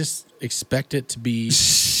 Like, I just expect it to be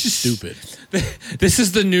stupid. This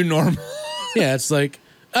is the new normal. Yeah, it's like,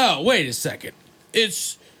 oh, wait a second.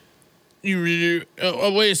 It's... wait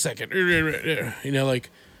a second. Like...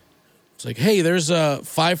 It's like, hey, there's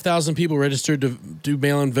 5,000 people registered to do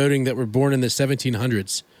mail-in voting that were born in the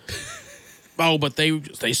 1700s. Oh, but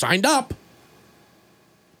they signed up.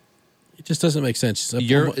 It just doesn't make sense. So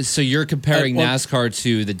you're comparing NASCAR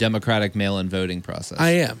to the democratic mail-in voting process.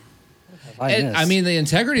 I am. I mean, the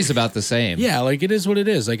integrity is about the same. Yeah, like it is what it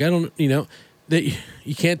is. Like I don't, that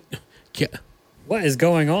you can't What is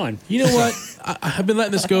going on? You know what? I've been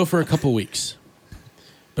letting this go for a couple weeks.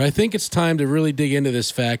 But I think it's time to really dig into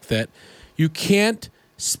this fact that you can't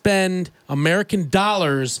spend American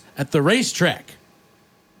dollars at the racetrack.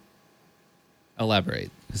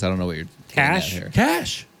 Elaborate, because I don't know what you're Cash? getting at here.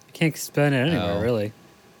 Cash. You can't spend it anywhere, Oh. really.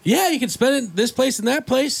 Yeah, you can spend it this place and that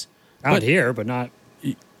place. Out But- here, but not.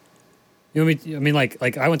 You know what I mean? I mean,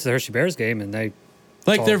 like I went to the Hershey Bears game and they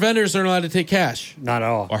Like Oh. their vendors aren't allowed to take cash. not at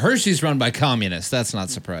all. Well, Hershey's run by communists. That's not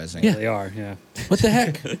surprising. Yeah. They are, yeah. What the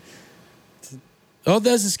heck? All it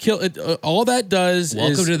does is kill it. All that does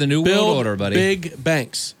Welcome is to the new world build order, buddy. Big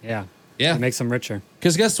banks. Yeah. Yeah. It makes them richer.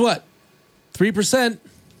 Because guess what? 3%,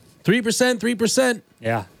 3%, 3%,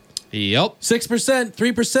 Yeah. Yep. 6%,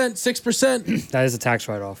 3%, 6%. That is a tax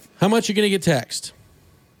write off. How much are you going to get taxed?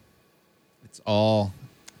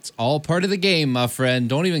 It's all part of the game, my friend.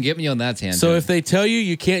 Don't even get me on that tangent. So if they tell you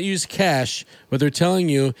you can't use cash, what they're telling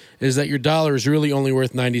you is that your dollar is really only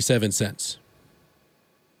worth 97 cents.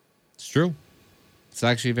 it's true. It's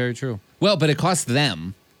actually very true. Well, but it costs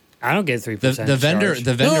them. I don't get 3%. The vendor charge.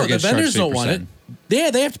 the vendor No, the gets vendors charged don't want it. 3%. Yeah,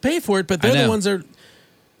 they have to pay for it, but they're I the know. ones that are.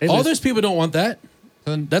 They All lose- those people don't want that.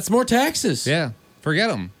 Then- That's more taxes. Yeah. Forget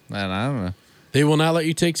them. Man, I don't know. They will not let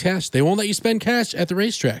you take cash. They won't let you spend cash at the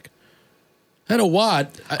racetrack. I had a wad.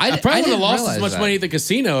 I I probably would have didn't lost as realize much that. money at the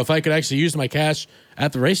casino if I could actually use my cash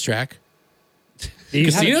at the racetrack. You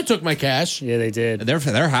Casino haven't- took my cash. Yeah, they did. They're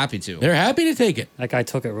happy to. They're happy to take it. That guy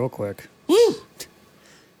took it real quick. Woo!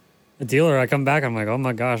 The dealer, I come back, I'm like, oh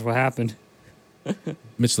my gosh, what happened?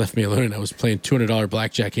 Mitch left me alone and I was playing $200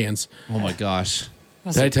 blackjack hands. Oh my gosh.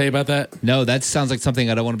 Did I tell you about that? No, that sounds like something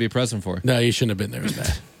I don't want to be present for. No, you shouldn't have been there. It was bad.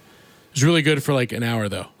 It was really good for like an hour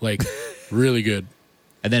though. Like really good.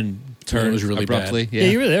 And then It turned was really abruptly. Yeah,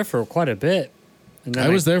 you were there for quite a bit. And then I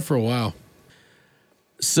was there for a while.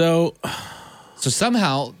 So So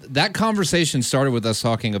somehow that conversation started with us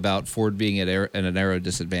talking about Ford being at an aero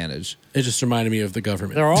disadvantage. it just reminded me of the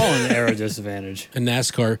government They're all in the aero disadvantage. and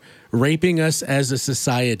NASCAR raping us as a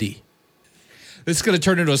society. This is going to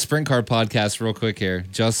turn into a sprint car podcast real quick here.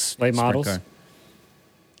 Just Late sprint models? car.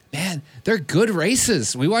 Man, they're good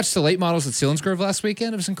races. We watched the late models at Selinsgrove last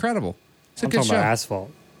weekend. It was incredible. It's a I'm good talking show. about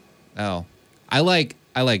asphalt. Oh, I like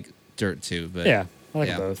dirt too, but Yeah, I like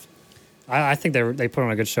Yeah. both. I think they put on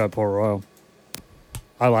a good show at Port Royal.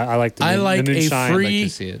 I like the I like the a moonshine. free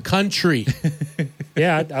see it. country.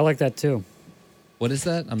 Yeah, I like that too. What is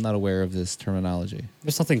that? I'm not aware of this terminology.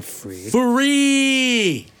 There's something free.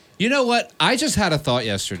 Free. You know what? I just had a thought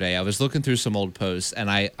yesterday. I was looking through some old posts and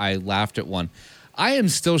I laughed at one. I am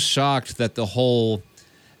still shocked that the whole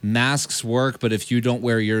masks work, but if you don't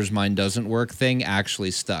wear yours, mine doesn't work thing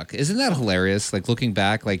actually stuck. Isn't that hilarious? Like looking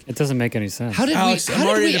back, like It doesn't make any sense. how did Alex, we, I'm how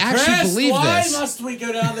did already we actually depressed. believe Why this? must we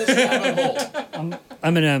go down this rabbit hole?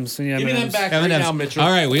 M&M's. Yeah, Give me them M&Ms. back right M&Ms. now, Mitchell. All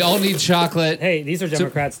right, we all need chocolate. Hey, these are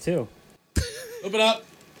Democrats too. Open up.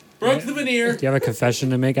 Broke the veneer. Do you have a confession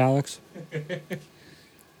to make, Alex?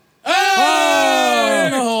 Oh!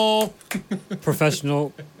 In a hole.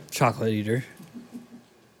 Professional chocolate eater.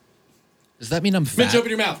 Does that mean I'm fat? Mitch, open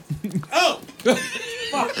your mouth. Oh!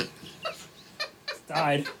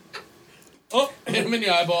 Died. Oh, hit him in the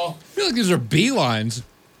eyeball. I feel like these are beelines.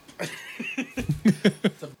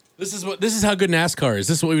 This is how good NASCAR is.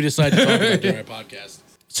 This is what we decided to talk about during our podcast.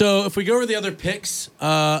 So if we go over the other picks,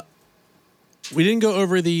 we didn't go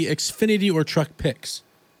over the Xfinity or truck picks.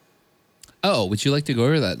 Oh, would you like to go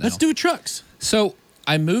over that now? Let's do trucks. So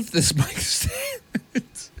I moved this mic stand.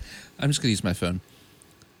 I'm just going to use my phone.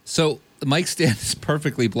 So the mic stand is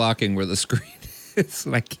perfectly blocking where the screen is,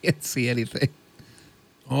 and I can't see anything.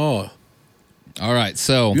 Oh, All right,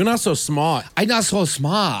 so you're not so smart. I'm not so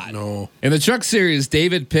smart. No. In the truck series,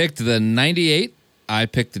 David picked the 98, I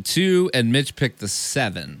picked the 2, and Mitch picked the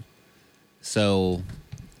 7. So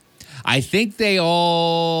I think they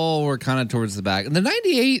all were kind of towards the back. And the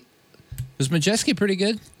 98, was Majeski pretty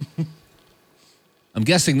good? I'm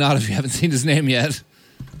guessing not if you haven't seen his name yet.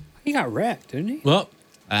 He got wrecked, didn't he? Well,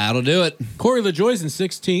 That'll do it. Corey LaJoie's in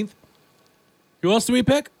 16th. Who else do we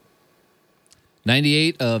pick?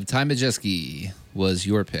 98 of Ty Majeski was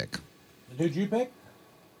your pick. Who'd you pick?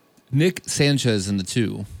 Nick Sanchez in the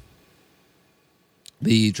 2.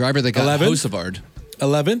 The driver that got 11th? Hocevar.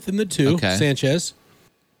 11th in the 2, Okay. Sanchez.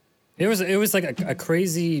 It was like a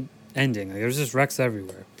crazy ending. Like, there was just wrecks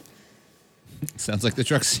everywhere. Sounds like the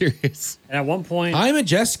truck series. And at one point, Ty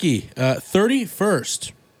Majeski,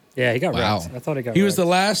 31st. yeah, he got Wow. wrecked. I thought he got He was the wrecked.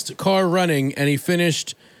 last car running, and he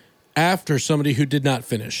finished after somebody who did not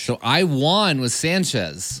finish. So I won with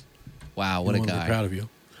Sanchez. Wow, what I a wanna be guy. proud of you.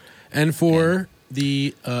 And for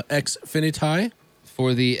the Xfinity,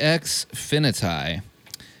 For the Xfinity,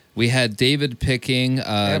 We had David picking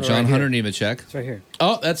have it John right Hunter here. Nemechek. It's right here.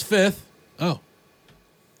 Oh, that's fifth. Oh,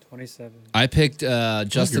 27. I picked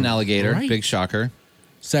Justin you're Alligator, right. big shocker.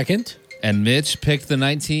 second. And Mitch picked the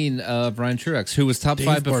 19 of Brian Truex, who was top Dave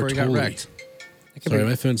 5 before he got Bartoli. wrecked. It could Sorry, be-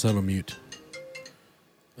 my phone's not on mute.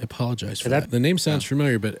 I apologize for That- that. The name sounds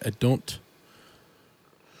familiar, but I don't.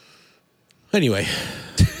 Anyway.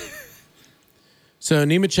 So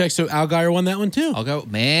Nemechek, so Allgaier won that one too. I'll go.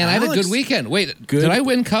 Man, I had a Alex, good weekend. Wait, good. did I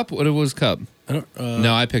win Cup? What was Cup? I don't,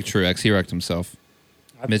 No, I picked Truex. He wrecked himself.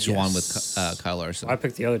 Mitch yes. won with Kyle Larson. I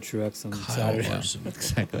picked the other Truex on Saturday. Larson.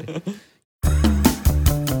 Exactly.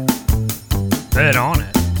 Bet on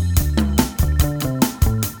it.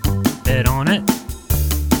 Bet on it.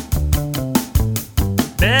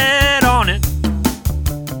 Bet on it.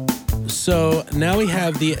 So now we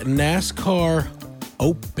have the NASCAR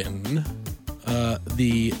Open,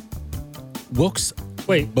 the Wilkesboro.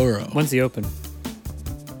 Wait, when's the Open?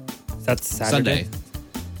 That's Saturday.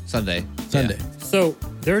 Sunday. Sunday. Yeah. So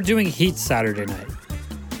they're doing heat Saturday night.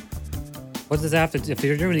 What does that have to? If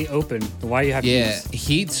you're doing the Open, why do you have Yeah, heats?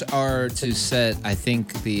 heats are to set, I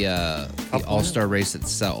think, the Cup All-Star race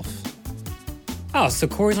itself. Oh, so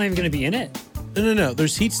Corey's not even going to be in it. No.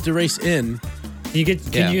 There's heats to race in. Can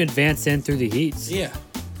Yeah. you advance in through the heats? Yeah.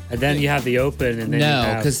 And then you have the Open, and then you No,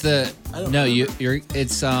 have, because it's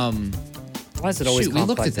why is it always shoot, we looked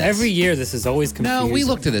complex? at this. Every year this is always confusing. no. We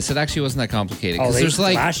looked at this. It actually wasn't that complicated Oh, because there's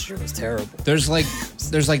last year was terrible. there's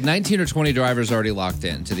like 19 or 20 drivers already locked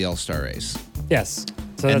in to the All-Star race, Yes.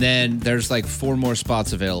 So and that's then there's like 4 more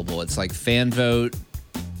spots available. It's like fan vote,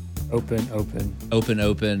 open.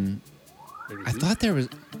 open. I thought there was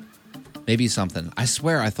maybe something. I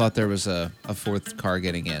swear I thought there was a 4th car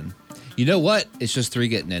getting in. You know what? It's just 3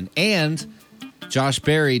 getting in. And Josh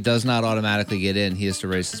Berry does not automatically get in. He has to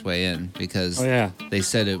race his way in because they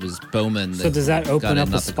said it was Bowman. So does that got open in, up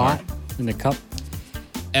a not the car. spot in the Cup?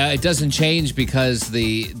 It doesn't change because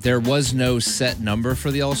there was no set number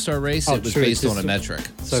for the All-Star race. Oh, It was true. based It's on a just- metric.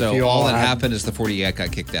 so if So you all all that had- happened is the 48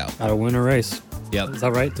 got kicked out. Got to win a race. Yep. Is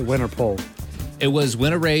that right? The winner pole. It was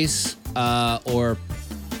win a race or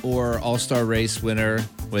All-Star race winner,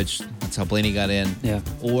 which that's how Blaney got in. Yeah.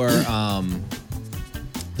 Or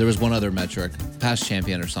there was one other metric, past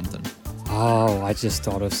champion or something. Oh, I just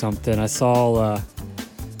thought of something. I saw.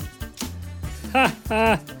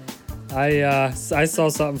 I saw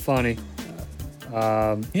something funny.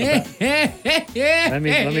 Let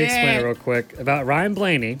me explain it real quick about Ryan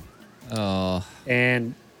Blaney. Oh,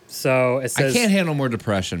 And so it I says. can't handle more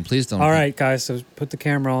depression. Please don't. All right, guys. So put the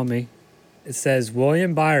camera on me. It says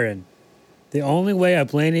William Byron. The only way a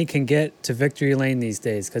Blaney can get to victory lane these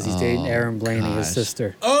days because he's dating Aaron Blaney, his gosh.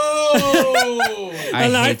 sister. Oh!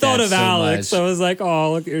 And I hate thought that of so Alex. much. I was like,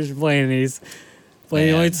 oh, look, here's Blaney's. Blaney,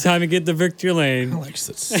 Man. only time to get the victory lane. Alex,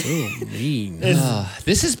 that's so mean.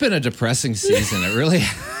 This has been a depressing season. It really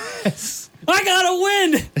has. I gotta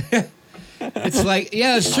win. It's like,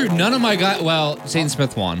 yeah, it's true. None of my guys. Well, Zane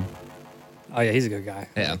Smith won. Oh yeah, he's a good guy.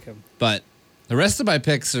 I Yeah, like him. but the rest of my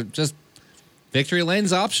picks are just victory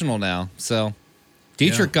lane's optional now. So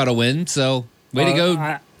Dietrich got a win. So way to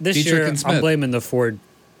go, This Dietrich year, and Smith. I'm blaming the Ford.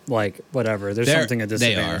 Like whatever. There's They're- something at they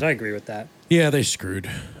disadvantage. are. I agree with that. Yeah, they screwed.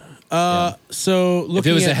 So looking if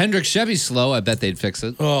it was at, a Hendrick Chevy slow, I bet they'd fix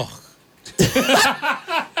it. oh,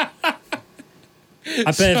 I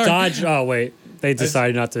bet if Dodge. Oh wait, they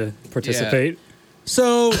decided not to participate.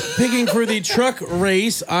 so picking for the truck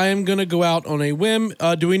race, I am gonna go out on a whim.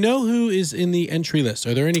 Do we know who is in the entry list?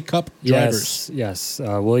 Are there any Cup drivers? Yes.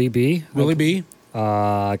 Willie B. Willie B,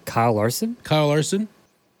 Kyle Larson. Kyle Larson,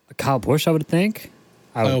 Kyle Busch, I would think.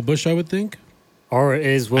 Kyle Busch, I would think. Or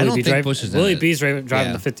is Willie don't B think driving? Busch is in Willie it. B's driving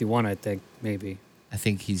Yeah. the 51, I think, maybe. I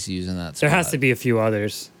think he's using that. There has spot. to be a few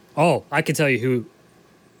others. Oh, I can tell you who.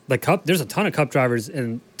 The Cup. There's a ton of Cup drivers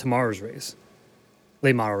in tomorrow's race,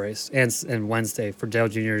 late model race, and Wednesday for Dale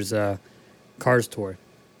Jr.'s Cars Tour.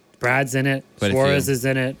 Brad's in it. Quite a Suarez few. is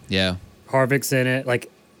in it. Yeah. Harvick's in it.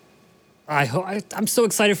 Like, I'm so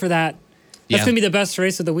excited for that. That's Yeah. gonna be the best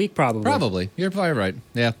race of the week, probably. Probably. You're probably right.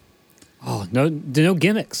 Yeah. Oh no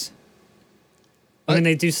gimmicks. I mean,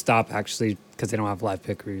 they do stop actually because they don't have live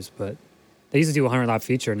pit crews, but they used to do a 100-lap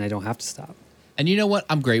feature and they don't have to stop. And you know what?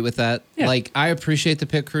 I'm great with that. Yeah. Like, I appreciate the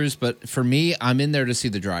pit crews, but for me, I'm in there to see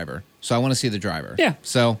the driver. So I want to see the driver. Yeah.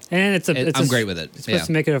 So And I'm great with it. It's supposed Yeah.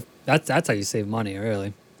 to make it that's how you save money,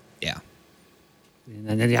 really. yeah.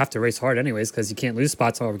 And then you have to race hard anyways because you can't lose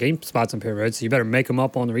spots or gain spots on pit road, so you better make them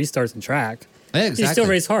up on the restarts and track. Yeah, You exactly. still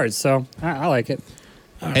race hard, so I like it.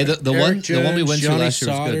 Hey, the Eric one we Jones, went to Johnny last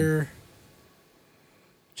year was good. Sauter,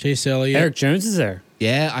 Chase Elliott, Eric Jones is there.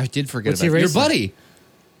 Yeah, I did forget What's he about your racing? buddy.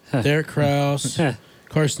 Derek Kraus,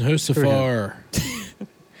 Carson Hocevar.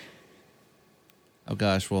 Oh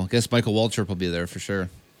gosh, well, I guess Michael Waltrip will be there for sure.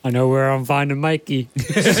 I know where I'm finding Mikey.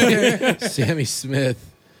 Sammy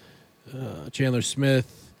Smith. Chandler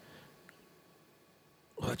Smith.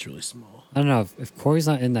 Oh, that's really small. I don't know if Corey's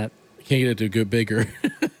not in that. Can't get it to go bigger.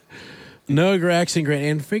 Noah Graxton,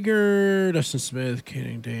 Grant Anfinger, Dustin Smith,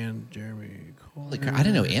 Canning Dan, Jeremy Cole. Holy crap, I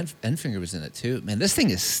didn't know Enfinger was in it too. Man, this thing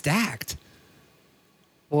is stacked.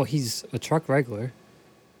 Well, he's a truck regular.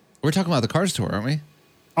 We're talking about the Cars Tour, aren't we?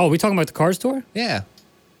 Oh, we talking about the Cars Tour? Yeah.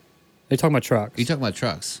 They're talking about trucks. You talking about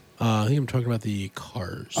trucks? I think I'm talking about the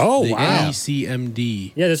cars. Oh, the wow.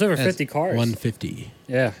 ECMD Yeah, there's over 50 cars. 150.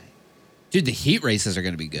 Yeah. Dude, the heat races are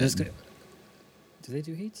going to be good. Do they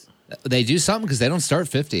do heats? They do something because they don't start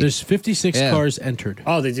 50. There's 56 Yeah. cars entered.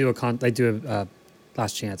 Oh, they do a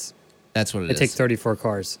last chance. That's what it They is. take 34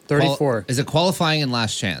 cars. 34. Is it qualifying and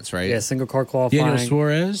last chance, right? Yeah, single car qualifying. Daniel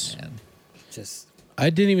Suarez. Man. Just I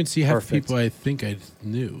didn't even see half the Perfect. people I think I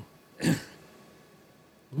knew.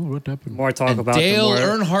 Ooh, what happened? more talk And about Dale the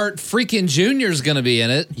more. Earnhardt freaking Jr. is going to be in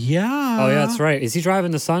it. Yeah. Oh, yeah, that's right. Is he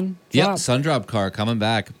driving the Sun? Yep, Drop? Sundrop car coming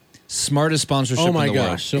back. Smartest sponsorship Oh my in the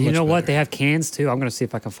gosh. So You much know what? better. They have cans too. I'm going to see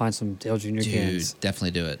if I can find some Dale Jr. world. Dude, cans.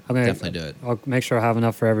 definitely do it. I'm gonna, Definitely do it. I'll make sure I have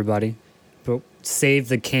enough for everybody. But save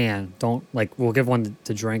the can. Don't we'll give one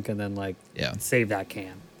to drink and then Yeah. save that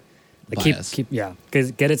can. Bias. Keep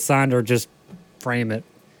get it signed or just frame it.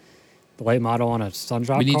 The late model on a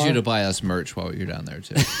Sundrop We need car. you to buy us merch while you're down there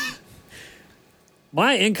too.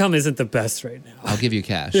 My income isn't the best right now. I'll give you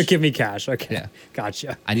cash. Give me cash. Okay. Yeah.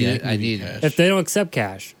 Gotcha. I need it. I give you need cash. If they don't accept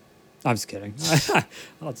cash, I'm just kidding.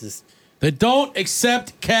 I'll just They don't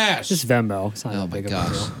accept cash. Venmo. It's not Oh that my big of a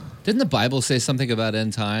gosh. deal. Didn't the Bible say something about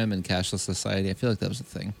end time and cashless society? I feel like that was a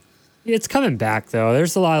thing. It's coming back though.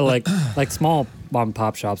 There's a lot of like small mom and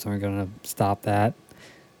pop shops aren't going to stop that.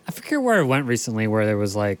 I forget where it went recently where there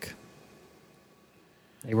was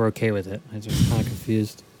they were okay with it. I was just kind of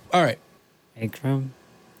confused. All right. Ankrum.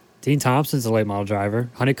 Dean Thompson's a late model driver.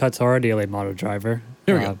 Honeycutt's already a late model driver.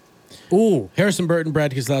 Here we go. Ooh. Harrison Burton,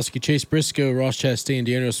 Brad Keselowski, Chase Briscoe, Ross Chastain,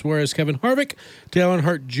 Daniel Suarez, Kevin Harvick, Dale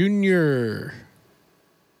Earnhardt Jr.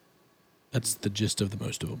 That's the gist of the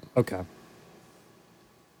most of them. Okay.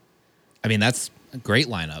 I mean, that's a great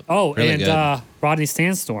lineup. Oh, Really and good. Rodney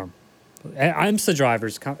Sandstorm. IMSA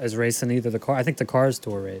drivers is racing either the car. I think the Cars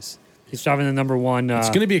Tour race. He's driving the number one. It's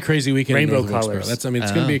going to be a crazy weekend. Rainbow in North Wilkesboro. colors. It's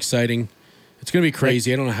going to be exciting. It's going to be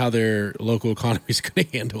crazy. Like- I don't know how their local economy is going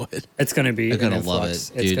to handle it. It's going to be. They're gonna an love influx.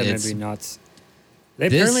 it, It's dude. going It's- to be nuts.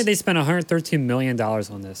 This- Apparently, they spent $113 million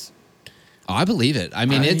on this. Oh, I believe it. I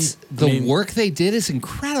mean, work they did is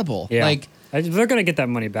incredible. Yeah. Like, They're going to get that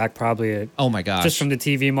money back probably oh my gosh. just from the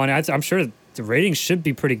TV money. I'm sure the ratings should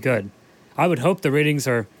be pretty good. I would hope the ratings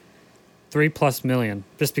are 3+ million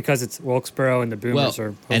just because it's Wilkesboro and the Boomers are.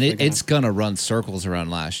 and hopefully it's gonna run circles around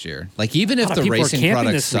last year. Like, even A if lot the of people are racing camping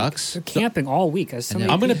product this week. sucks. They're camping all week. There's so many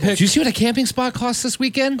I'm going to people. pick. Do you see what a camping spot costs this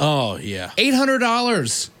weekend? Oh, yeah.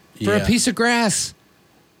 $800 for Yeah. a piece of grass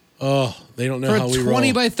Oh, they don't know for how a we 20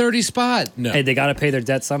 roll. by 30 spot. No. Hey, they got to pay their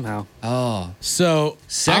debt somehow. Oh, So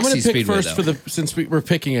Sexy I'm going to pick Speedway, first though. since we're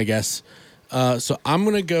picking, I guess. So I'm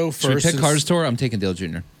going to go should we first. pick since- Cars Tour? I'm taking Dale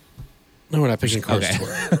Jr. No, we're not picking Cars Okay.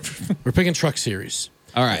 Tour. We're picking Truck Series.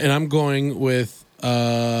 All right. And I'm going with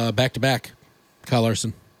back-to-back Kyle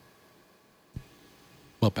Larson.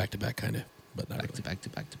 Well, back-to-back, kind of, but not Back really. to back to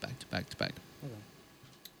back to back to back to back.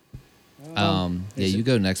 Yeah, you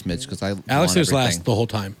go next, Mitch, because I Alex want goes everything. last the whole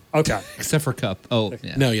time. Okay. Except for Cup. Oh,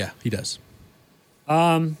 yeah. No, yeah, he does.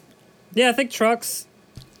 Yeah, I think trucks.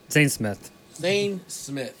 Zane Smith. Zane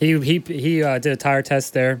Smith. He did a tire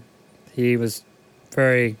test there. He was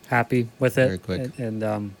very happy with it. Very quick.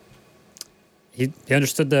 And he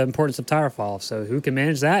understood the importance of tire fall. So who can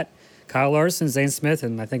manage that? Kyle Larson, Zane Smith,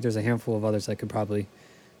 and I think there's a handful of others that could probably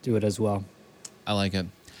do it as well. I like it.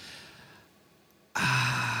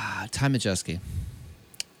 Ty Majeski.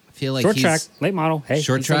 I feel like Short he's track, late model. Hey,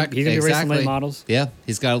 short he's gonna- track. He's going to be racing exactly. late models. Yeah,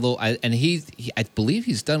 he's got a little, and he I believe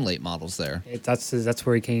he's done late models there. That's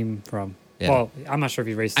where he came from. Yeah. Well, I'm not sure if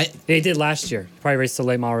he raced. I- he did last year. Probably raced the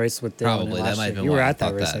late model race with Dylan. Probably. last That might have year. been You were why I at that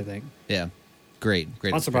thought race, that. I think. Yeah, great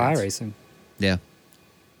Sponsored by experience. iRacing. Yeah,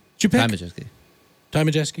 Did you Ty pick Majeski. Ty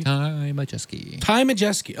Majeski? Ty Majeski. Ty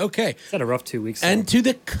Majeski. Okay. It's had a rough 2 weeks. And to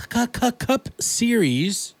the Cup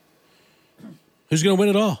Series, who's going to win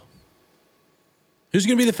it all? Who's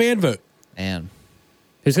going to be the fan vote? And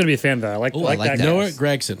who's going to be a fan vote? I like Ooh, I like that. that. Noah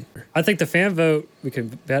Gregson. I think the fan vote. We can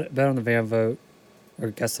bet on the fan vote,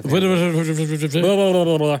 or guess the fan vote.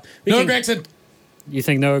 Noah We can- Gregson. You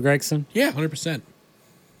think Noah Gregson? Yeah, 100%.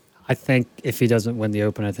 I think if he doesn't win the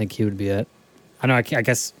Open, I think he would be it. I know. I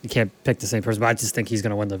guess you can't pick the same person, but I just think he's going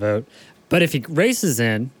to win the vote. But if he races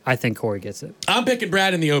in, I think Corey gets it. I'm picking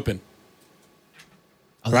Brad in the Open.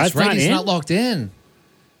 Oh, Brad's that's right. not He's in? not locked in.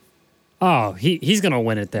 Oh, he's going to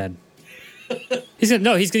win it then. He's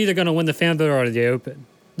either going to win the fan vote or the Open.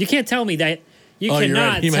 You can't tell me that. You You're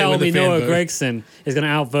cannot right. He might tell win the me fan Noah vote. Gragson is going to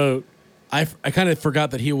outvote. I kind of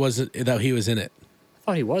forgot that he was in it. I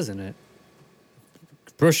thought he was in it.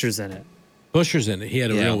 Brusher's in it. Busher's in it. He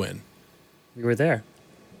had a Yeah. real win. You were there.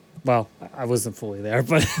 Well, I wasn't fully there,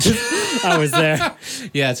 but I was there.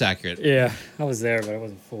 Yeah, that's accurate. Yeah, I was there, but I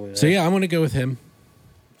wasn't fully there. So yeah, I'm gonna go with him.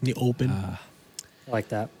 In the Open. I like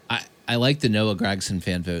that. I like the Noah Gragson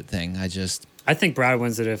fan vote thing. I think Brad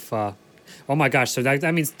wins it if. Oh my gosh! So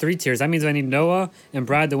that means 3 tiers. That means I need Noah and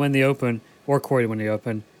Brad to win the Open, or Corey to win the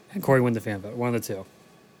Open, and Corey win the fan vote. One of the two.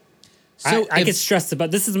 So I get stressed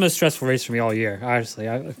about this. Is the most stressful race for me all year. Honestly,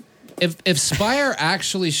 if Spire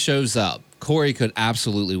actually shows up, Corey could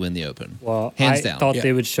absolutely win the Open. I Hands down. thought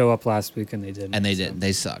they would show up last week, and they didn't. And they so. didn't.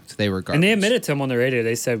 They sucked. They were garbage. And they admitted to him on the radio.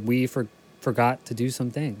 They said we forgot to do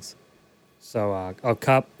some things. So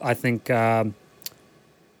Cup, I think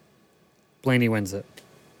Blaney wins it.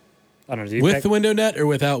 I don't know. Do you With pick? the window net or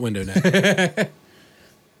without window net?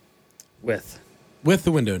 With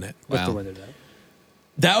The window net. Wow. the window net.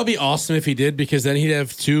 That would be awesome if he did, because then he'd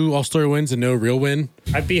have 2 All-Star wins and no real win.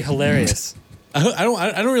 I'd be hilarious. I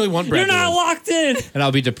don't really want Brad. You're to not win. locked in. And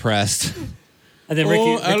I'll be depressed. And then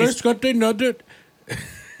Ricky, Alex got the nugget.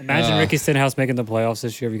 imagine Ricky Stenhouse making the playoffs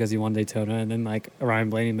this year because he won Daytona, and then like Ryan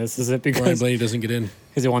Blaney misses it Ryan because Blaney doesn't get in.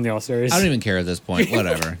 he won the All Series. I don't even care at this point.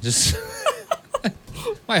 Whatever. Just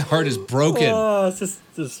my heart is broken. Oh, it's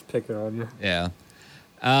just picking on you. Yeah.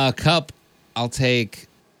 Cup, I'll take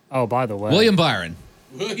Oh, by the way, William Byron.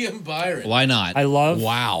 William Byron. Why not? I love.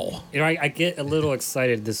 Wow. You know, I get a little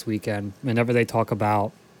excited this weekend whenever they talk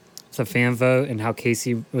about the fan vote and how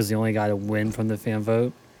Casey was the only guy to win from the fan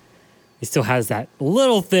vote. He still has that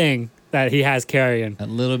little thing that he has carrying. A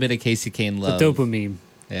little bit of Casey Kane The love. dopamine.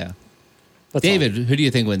 Yeah. That's David, all. who do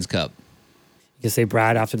you think wins Cup? You can say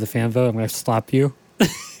Brad after the fan vote. I'm going to slap you.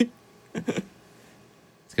 It's going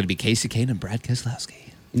to be Casey Kane and Brad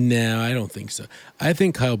Keselowski. No, I don't think so. I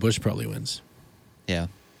think Kyle Busch probably wins. Yeah.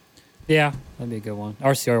 Yeah, that'd be a good one.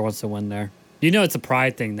 RCR wants to win there. You know, it's a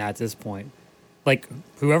pride thing at this point. Like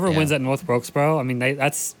whoever Yeah. wins at North Wilkesboro, I mean,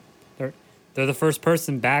 they're the first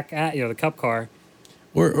person back at the Cup car.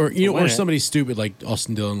 Or win or it. somebody stupid like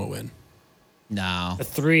Austin Dillon will win. No. The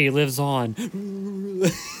 3 lives on.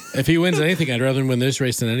 If he wins anything, I'd rather him win this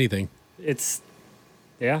race than anything.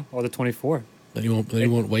 Or the 24. Then he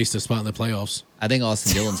won't waste a spot in the playoffs. I think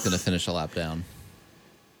Austin Dillon's going to finish a lap down.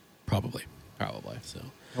 Probably. So.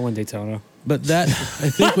 I win Daytona. But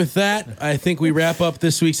I think we wrap up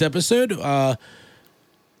this week's episode.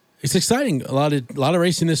 It's exciting. A lot of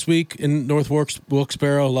racing this week in North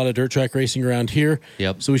Wilkesboro. A lot of dirt track racing around here.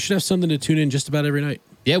 Yep. So we should have something to tune in just about every night.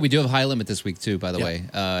 Yeah, we do have High Limit this week too, by the Yep. way,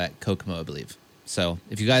 at Kokomo, I believe. So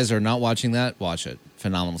if you guys are not watching that, watch it.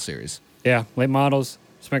 Phenomenal series. Yeah, late models,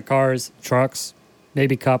 sprint cars, trucks,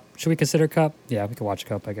 maybe Cup. Should we consider Cup? Yeah, we can watch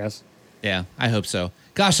Cup, I guess. Yeah, I hope so.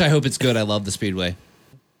 Gosh, I hope it's good. I love the Speedway.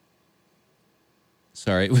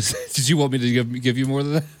 Sorry, did you want me to give you more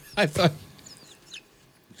than that? I thought.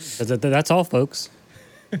 That's all, folks.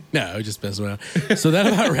 No, just messing around. So that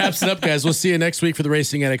about wraps it up, guys. We'll see you next week for the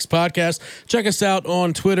Racing Addicts podcast. Check us out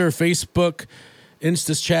on Twitter, Facebook,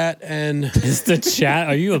 Insta's chat, and Is the chat?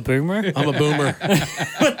 Are you a boomer? I'm a boomer.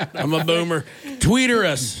 I'm a boomer. Tweeter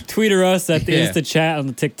us. Tweeter us at the Yeah. Insta chat on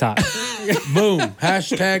the TikTok. Boom.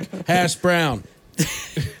 Hashtag #HashBrown.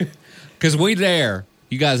 Because we there.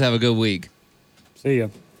 You guys have a good week. See ya.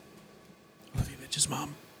 Love you, bitches,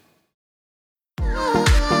 Mom.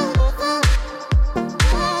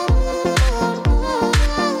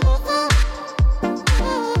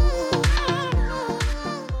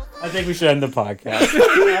 I think we should end the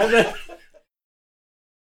podcast.